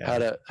 how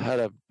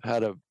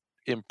to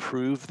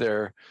improve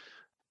their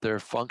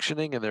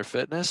functioning and their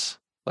fitness.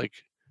 Like,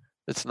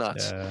 it's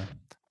nuts. Yeah.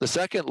 The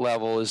second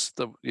level is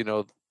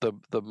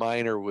the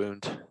minor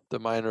wound, the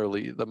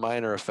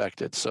minor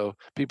affected. So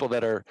people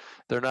they're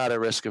not at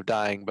risk of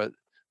dying, but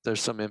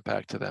there's some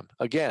impact to them.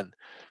 Again,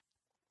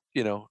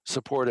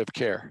 supportive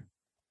care,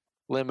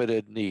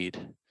 limited need.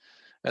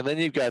 And then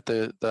you've got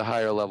the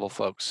higher level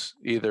folks,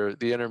 either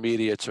the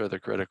intermediates or the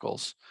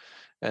criticals.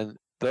 And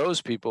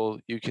those people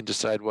you can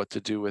decide what to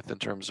do with in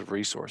terms of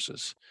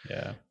resources.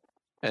 Yeah.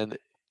 And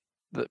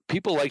the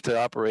people like to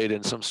operate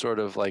in some sort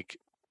of like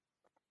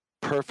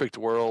perfect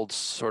world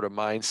sort of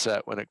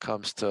mindset when it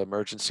comes to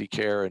emergency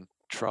care and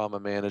trauma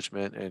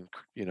management and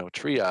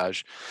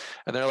triage.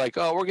 And they're like,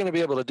 oh, we're going to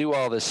be able to do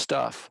all this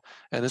stuff,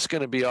 and it's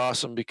going to be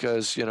awesome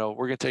because we're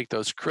going to take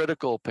those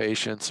critical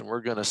patients and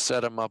we're going to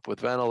set them up with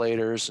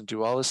ventilators and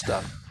do all this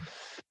stuff.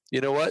 You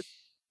know what?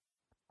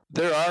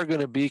 There are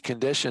going to be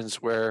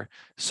conditions where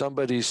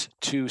somebody's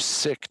too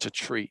sick to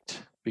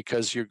treat,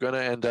 because you're going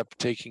to end up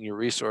taking your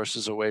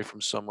resources away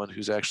from someone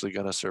who's actually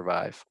going to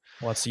survive.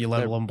 Well, so you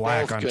level them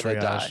black on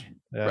triage.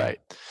 Yeah. Right.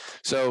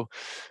 So,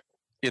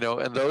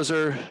 and those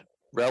are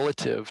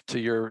relative to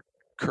your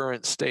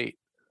current state.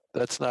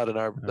 That's not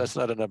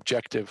an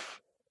objective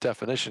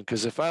definition.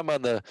 Because if I'm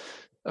in the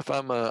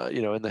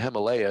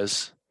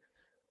Himalayas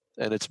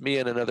and it's me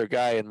and another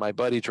guy and my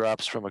buddy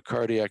drops from a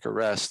cardiac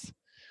arrest,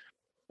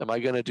 am I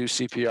going to do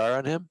CPR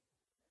on him?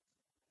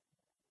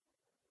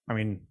 I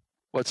mean,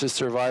 what's his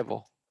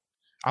survival?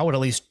 I would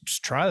at least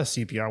try the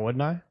CPR,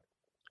 wouldn't I?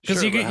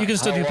 Because you can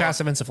still do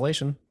passive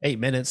insufflation. 8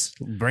 minutes,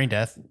 brain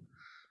death.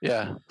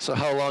 Yeah. So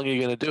how long are you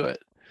going to do it?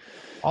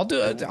 I'll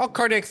do it. I'll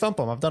cardiac thump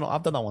them. I've done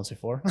that once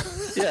before.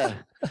 Yeah,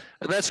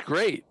 and that's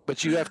great,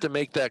 but you have to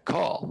make that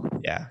call.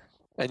 Yeah.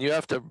 And you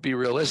have to be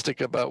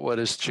realistic about what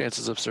his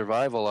chances of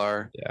survival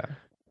are. Yeah.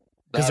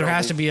 Because there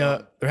has to be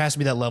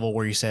that level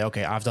where you say,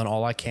 okay, I've done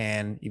all I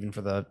can, even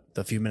for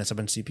the few minutes I've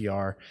been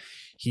CPR.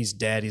 He's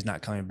dead. He's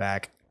not coming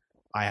back.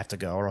 I have to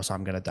go, or else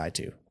I'm going to die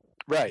too.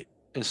 Right.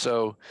 And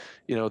so,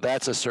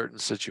 that's a certain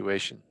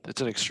situation.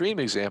 It's an extreme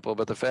example,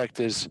 but the fact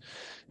is,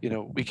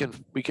 we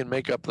can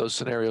make up those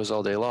scenarios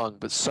all day long,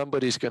 but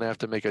somebody's going to have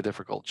to make a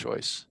difficult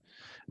choice.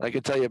 And I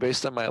can tell you,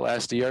 based on my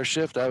last ER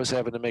shift, I was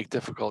having to make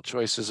difficult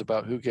choices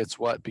about who gets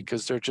what,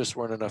 because there just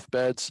weren't enough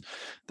beds.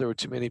 There were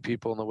too many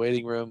people in the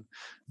waiting room.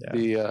 Yeah.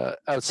 The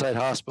outside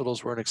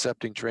hospitals weren't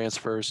accepting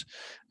transfers.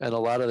 And a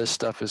lot of this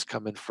stuff is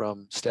coming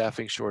from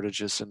staffing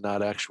shortages and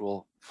not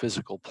actual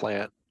physical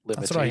plant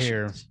limitations. That's what I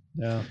hear.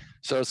 Yeah.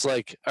 So it's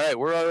like, all right,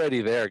 we're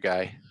already there,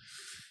 guy.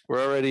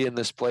 We're already in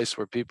this place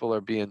where people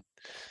are being,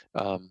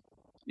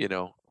 you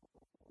know,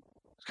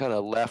 kind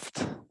of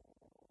left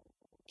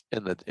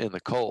in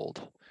the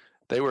cold.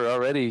 They were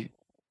already,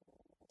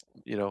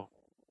 you know,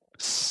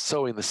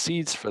 sowing the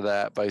seeds for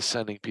that by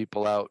sending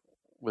people out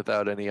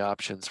without any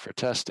options for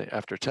testing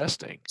after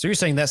testing. So you're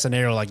saying that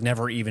scenario like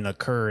never even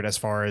occurred, as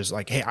far as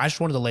like, hey, I just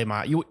wanted to lay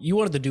my you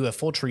wanted to do a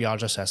full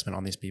triage assessment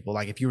on these people.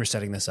 Like if you were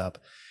setting this up,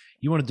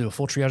 you want to do a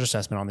full triage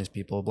assessment on these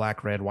people,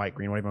 black, red, white,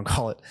 green, whatever you want to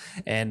call it,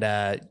 and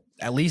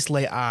at least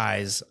lay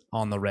eyes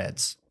on the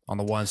reds, on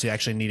the ones who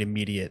actually need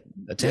immediate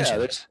attention.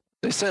 Yeah,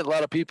 they sent a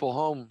lot of people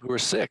home who were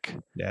sick.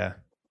 Yeah.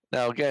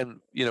 Now, again,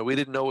 you know, we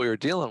didn't know what we were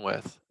dealing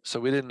with, so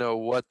we didn't know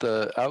what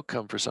the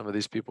outcome for some of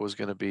these people was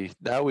going to be.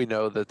 Now we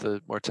know that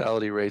the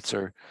mortality rates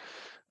are,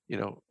 you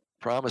know,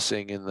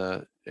 promising in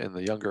the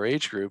younger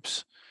age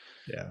groups.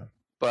 Yeah.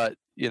 But,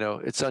 you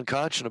know, it's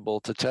unconscionable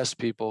to test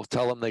people,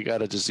 tell them they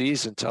got a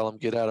disease, and tell them,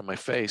 get out of my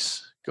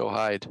face, go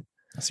hide.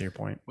 I see your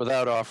point.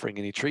 Without offering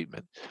any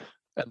treatment.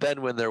 And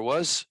then when there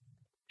was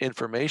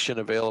information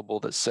available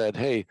that said,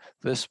 hey,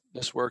 this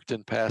worked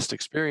in past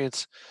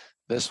experience,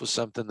 this was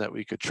something that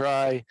we could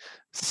try,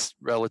 it's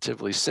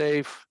relatively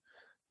safe,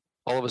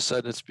 all of a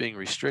sudden it's being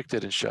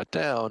restricted and shut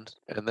down.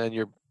 And then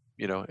you're,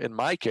 you know, in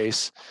my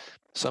case,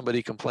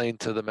 somebody complained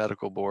to the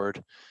medical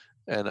board,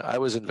 and I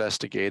was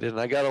investigated, and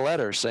I got a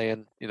letter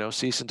saying, you know,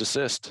 cease and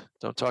desist.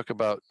 Don't talk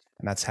about,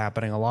 and that's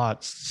happening a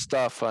lot,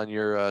 stuff on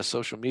your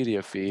social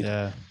media feed.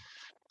 Yeah.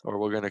 Or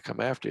we're going to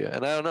come after you.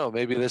 And I don't know,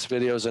 maybe this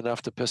video is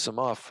enough to piss them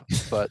off,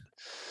 but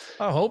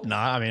I hope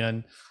not. I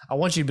mean, I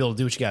want you to be able to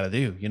do what you got to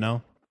do, you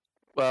know?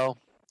 Well,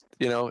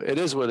 you know, it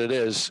is what it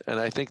is.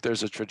 And I think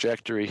there's a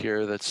trajectory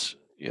here that's,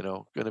 you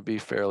know, going to be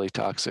fairly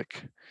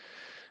toxic.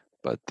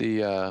 But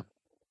the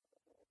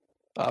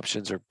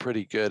options are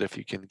pretty good if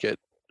you can get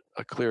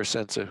a clear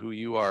sense of who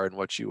you are and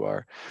what you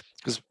are.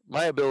 Because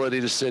my ability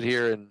to sit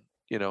here and,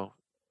 you know,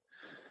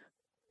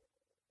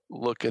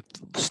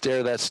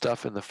 stare that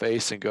stuff in the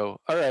face and go,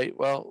 all right,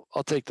 well,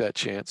 I'll take that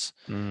chance.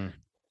 Mm.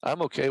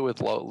 I'm okay with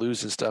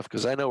losing stuff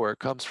because I know where it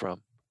comes from.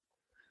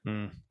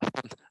 Mm.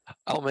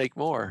 I'll make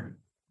more.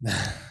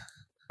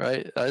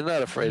 Right? I'm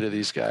not afraid of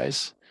these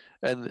guys.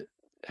 And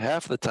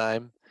half the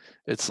time,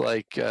 it's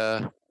like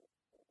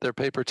they're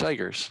paper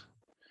tigers.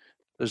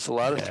 There's a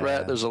lot of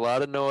threat. There's a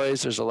lot of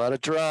noise. There's a lot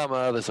of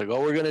drama. There's like,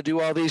 oh, we're going to do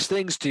all these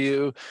things to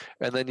you.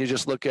 And then you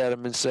just look at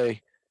them and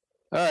say,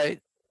 all right,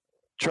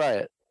 try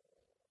it.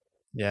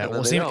 Yeah,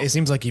 well, it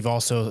seems like you've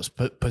also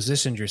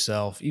positioned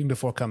yourself, even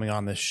before coming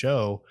on this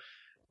show,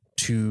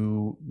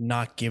 to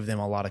not give them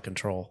a lot of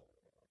control.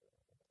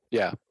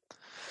 Yeah.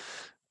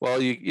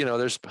 Well, you know,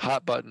 there's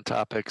hot button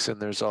topics,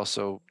 and there's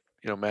also,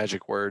 you know,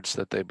 magic words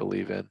that they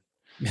believe in.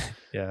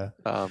 Yeah.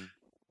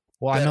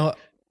 Well, I know.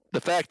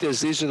 The fact is,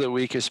 these are the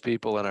weakest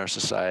people in our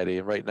society,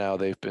 and right now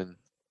they've been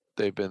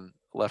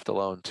left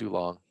alone too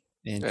long.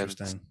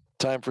 Interesting. And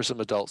time for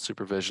some adult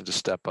supervision to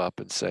step up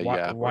and say,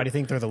 yeah. Why do you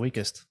think they're the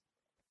weakest?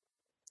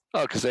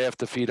 Oh, because they have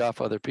to feed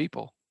off other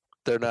people.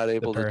 They're not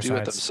able to do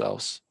it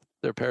themselves.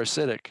 They're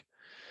parasitic.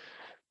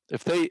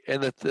 If they,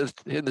 and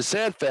the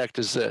sad fact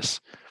is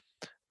this,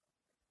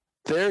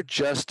 they're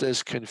just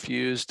as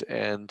confused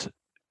and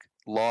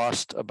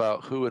lost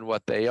about who and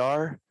what they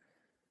are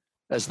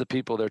as the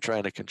people they're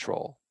trying to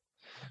control.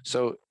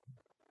 So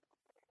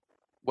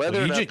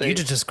whether you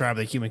just describe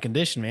the human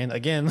condition, man,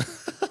 again.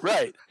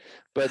 Right.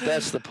 But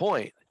that's the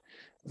point.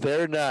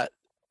 They're not,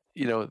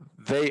 you know,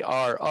 they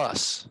are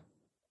us.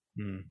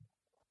 Hmm.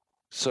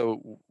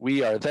 So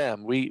we are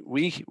them.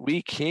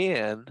 We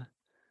can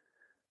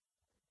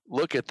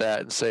look at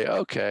that and say,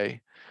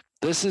 okay,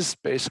 this is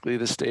basically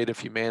the state of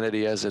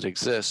humanity as it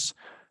exists.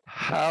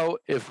 How,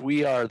 if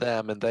we are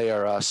them and they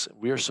are us,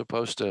 we're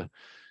supposed to,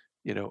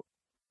 you know,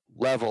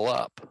 level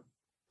up,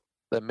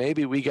 then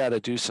maybe we got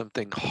to do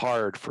something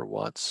hard for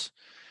once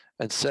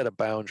and set a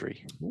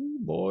boundary. Oh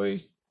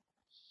boy,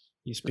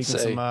 you speaking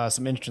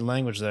some interesting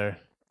language there.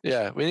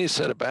 Yeah, we need to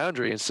set a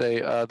boundary and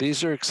say,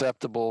 these are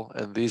acceptable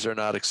and these are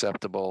not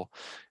acceptable.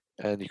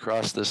 And you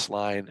cross this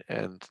line,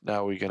 and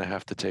now we're going to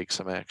have to take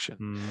some action.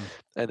 Mm.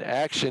 And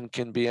action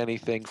can be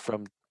anything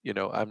from, you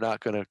know, I'm not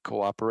going to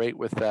cooperate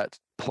with that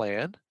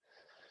plan.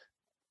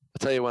 I'll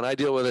tell you, when I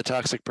deal with a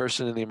toxic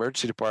person in the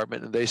emergency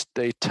department and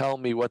they tell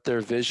me what their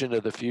vision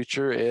of the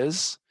future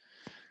is,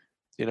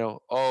 you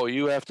know, oh,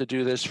 you have to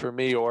do this for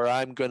me, or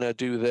I'm going to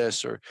do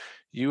this, or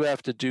you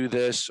have to do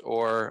this,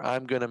 or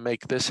I'm going to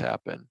make this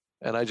happen.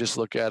 And I just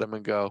look at them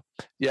and go,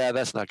 yeah,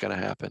 that's not going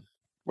to happen.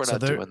 We're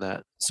not doing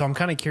that. So I'm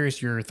kind of curious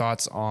your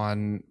thoughts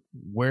on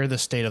where the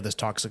state of this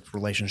toxic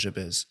relationship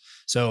is.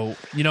 So,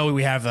 you know,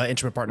 we have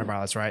intimate partner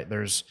violence, right?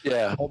 There's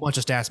a whole bunch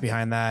of stats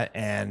behind that.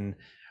 And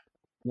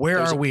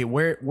where are we?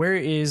 Where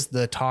is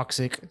the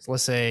toxic?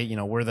 Let's say, you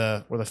know, we're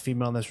the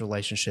female in this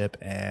relationship,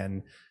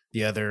 and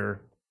the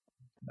other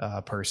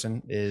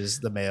person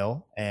is the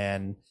male.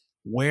 And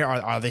where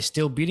are they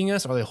still beating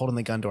us? Or are they holding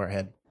the gun to our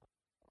head?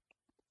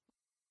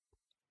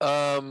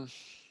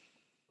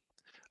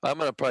 I'm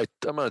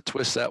gonna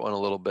twist that one a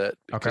little bit,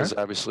 because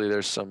obviously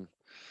there's some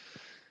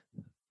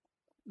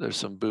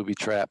booby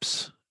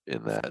traps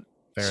in that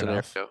Fair scenario.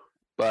 enough.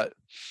 But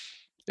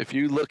if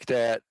you looked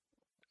at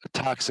a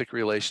toxic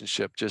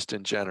relationship just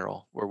in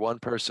general, where one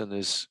person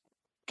is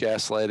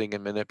gaslighting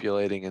and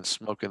manipulating and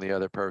smoking the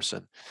other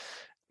person,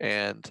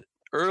 and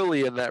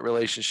early in that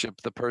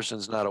relationship, the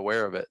person's not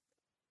aware of it.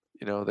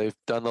 You know, they've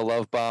done the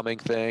love bombing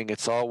thing.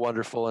 It's all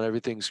wonderful and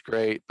everything's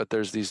great, but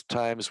there's these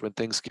times when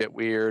things get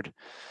weird.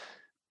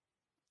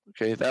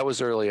 Okay, that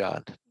was early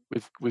on.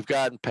 We've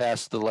gotten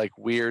past the like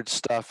weird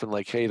stuff and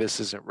like, hey, this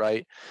isn't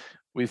right.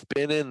 We've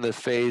been in the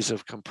phase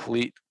of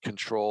complete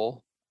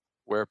control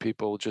where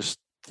people just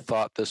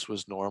thought this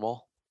was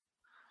normal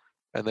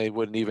and they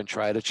wouldn't even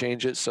try to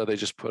change it. So they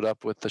just put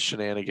up with the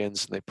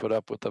shenanigans and they put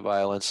up with the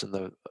violence and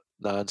the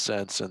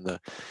nonsense and the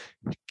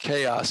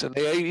chaos. And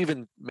they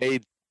even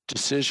made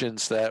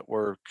decisions that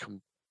were,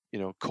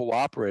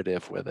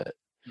 cooperative with it.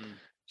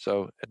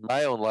 So in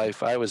my own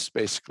life, I was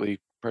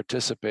basically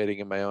participating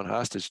in my own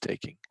hostage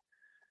taking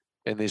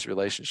in these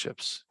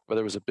relationships,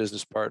 whether it was a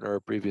business partner or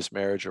a previous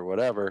marriage or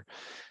whatever.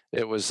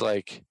 It was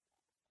like,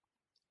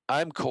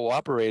 I'm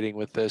cooperating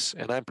with this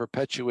and I'm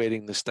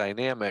perpetuating this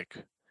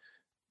dynamic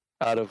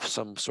out of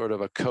some sort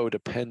of a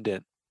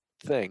codependent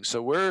thing.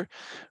 So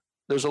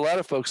there's a lot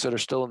of folks that are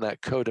still in that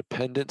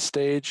codependent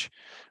stage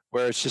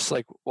where it's just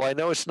like, well, I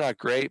know it's not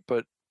great,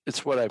 but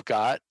it's what I've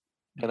got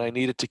and I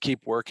need it to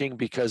keep working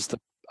because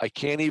I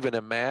can't even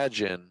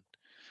imagine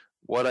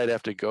what I'd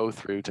have to go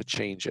through to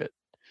change it.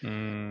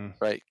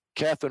 Right.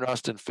 Catherine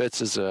Austin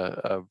Fitts is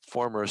a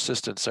former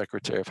assistant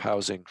secretary of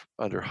housing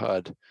under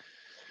HUD.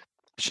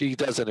 She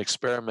does an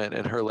experiment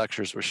in her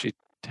lectures where she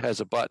has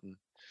a button,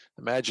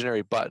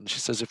 imaginary button. She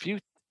says, if you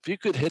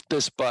could hit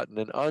this button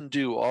and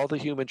undo all the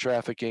human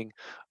trafficking,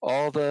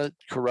 all the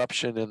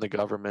corruption in the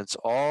governments,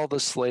 all the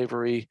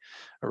slavery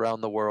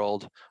around the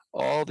world,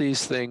 all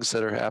these things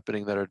that are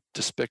happening that are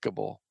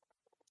despicable,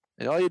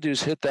 and all you do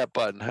is hit that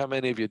button, how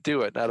many of you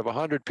do it? And out of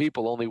 100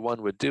 people, only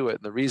one would do it.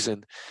 And the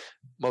reason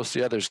most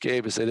of the others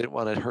gave is they didn't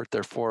want to hurt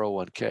their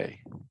 401k.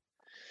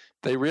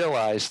 They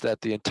realized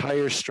that the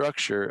entire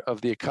structure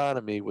of the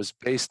economy was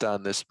based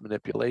on this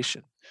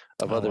manipulation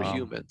of other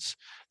humans,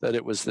 that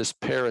it was this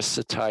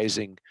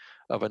parasitizing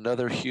of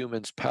another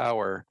human's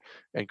power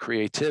and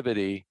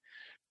creativity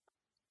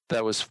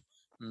that was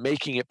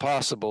making it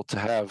possible to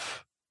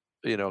have,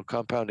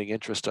 compounding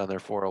interest on their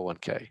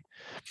 401k.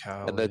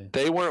 And that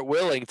they weren't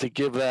willing to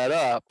give that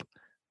up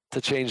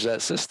to change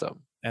that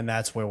system. And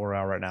that's where we're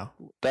at right now.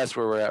 That's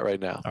where we're at right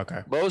now.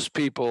 Okay. Most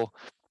people,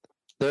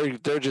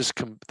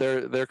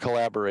 they're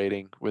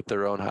collaborating with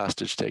their own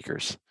hostage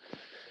takers.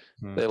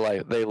 They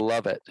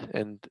love it,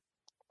 and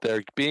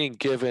they're being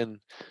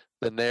given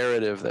the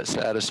narrative that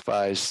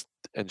satisfies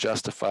and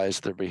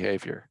justifies their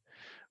behavior.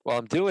 Well,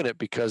 I'm doing it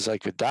because I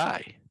could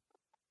die.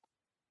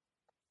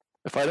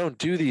 If I don't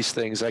do these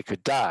things, I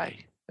could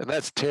die, and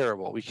that's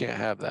terrible. We can't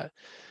have that.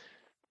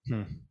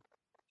 And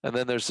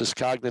then there's this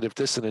cognitive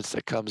dissonance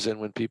that comes in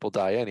when people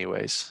die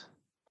anyways.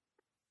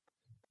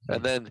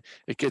 And then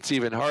it gets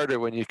even harder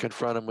when you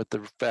confront them with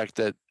the fact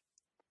that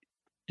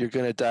you're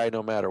going to die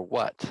no matter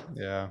what.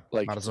 Yeah.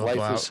 Like might as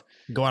well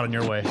go out on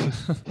your way.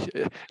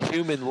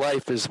 Human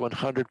life is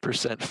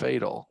 100%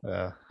 fatal.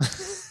 Yeah.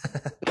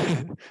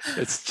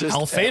 It's just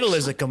how fatal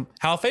is it?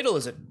 How fatal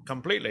is it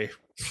completely?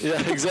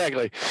 Yeah,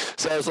 exactly.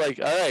 So I was like,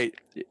 all right,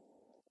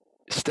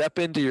 step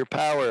into your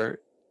power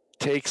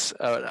takes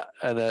a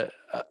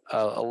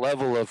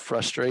level of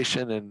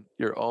frustration and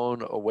your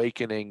own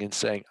awakening and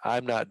saying,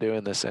 I'm not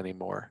doing this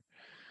anymore.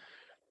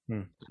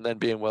 And then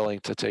being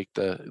willing to take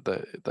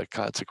the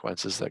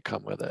consequences that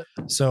come with it.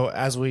 So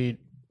as we're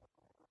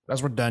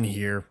done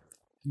here,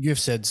 you've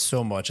said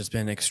so much. It's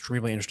been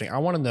extremely interesting. I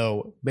want to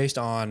know, based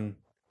on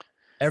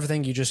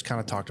everything you just kind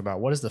of talked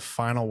about, what is the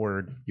final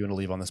word you want to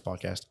leave on this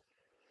podcast?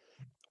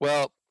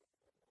 Well,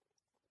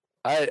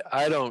 I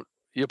don't,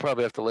 you'll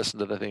probably have to listen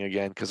to the thing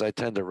again because I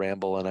tend to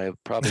ramble and I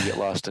probably get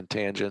lost in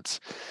tangents,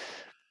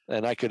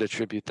 and I could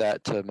attribute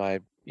that to my,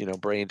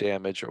 brain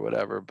damage or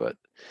whatever. But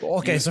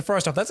okay, so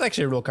first off, that's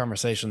actually a real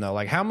conversation though.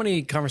 Like, how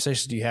many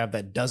conversations do you have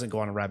that doesn't go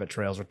on rabbit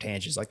trails or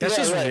tangents? Like, that's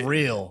just right.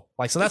 Real.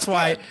 Like, so that's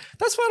why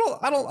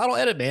I don't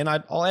edit, man.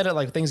 I'll edit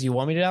like things you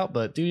want me to out,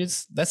 but dude,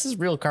 that's just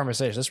real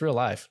conversation. That's real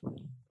life.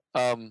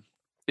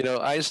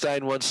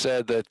 Einstein once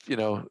said that,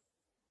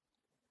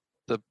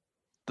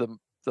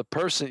 the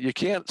person, you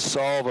can't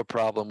solve a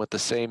problem with the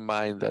same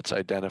mind that's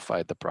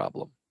identified the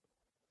problem,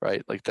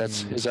 right? Like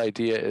that's his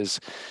idea is,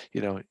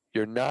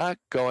 you're not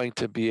going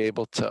to be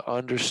able to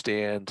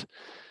understand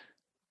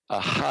a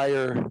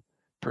higher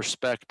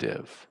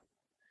perspective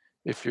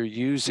if you're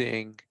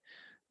using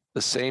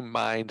the same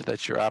mind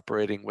that you're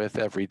operating with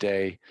every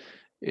day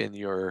in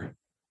your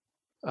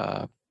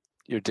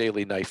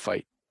daily knife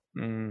fight.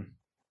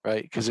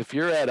 Right? Because if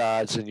you're at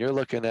odds and you're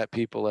looking at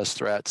people as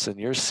threats and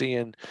you're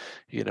seeing,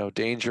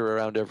 danger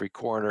around every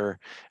corner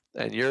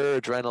and your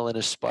adrenaline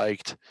is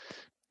spiked,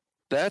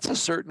 that's a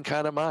certain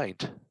kind of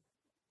mind.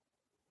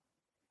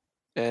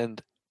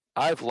 And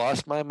I've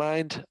lost my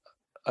mind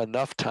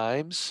enough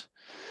times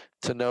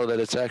to know that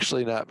it's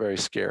actually not very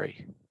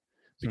scary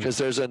because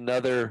there's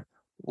another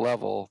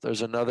level,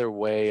 there's another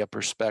way, a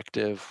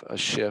perspective, a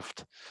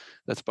shift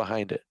that's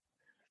behind it.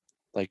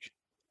 Like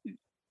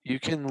you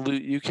can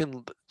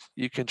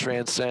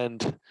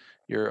transcend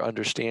your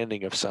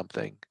understanding of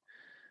something,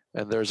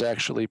 and there's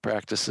actually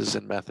practices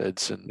and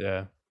methods and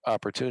Yeah.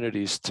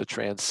 opportunities to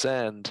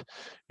transcend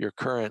your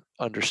current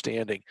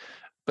understanding.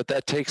 But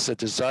that takes a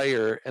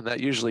desire, and that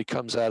usually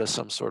comes out of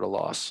some sort of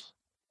loss.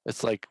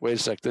 It's like, wait a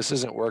sec, this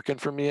isn't working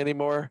for me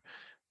anymore.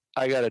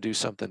 I got to do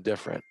something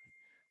different.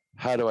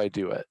 How do I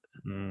do it?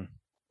 Mm.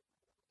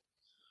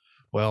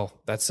 Well,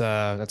 that's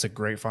a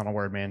great final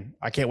word, man.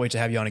 I can't wait to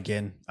have you on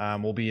again.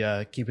 We'll be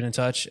keeping in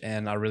touch,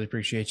 and I really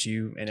appreciate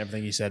you and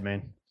everything you said,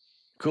 man.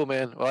 Cool,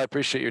 man. Well, I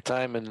appreciate your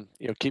time, and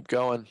keep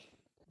going.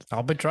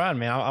 I'll be trying,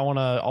 man. I want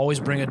to always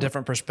bring a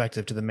different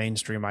perspective to the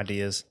mainstream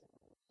ideas.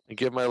 And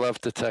give my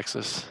love to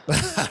Texas.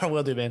 I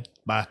will do, man.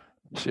 Bye.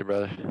 See you,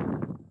 brother.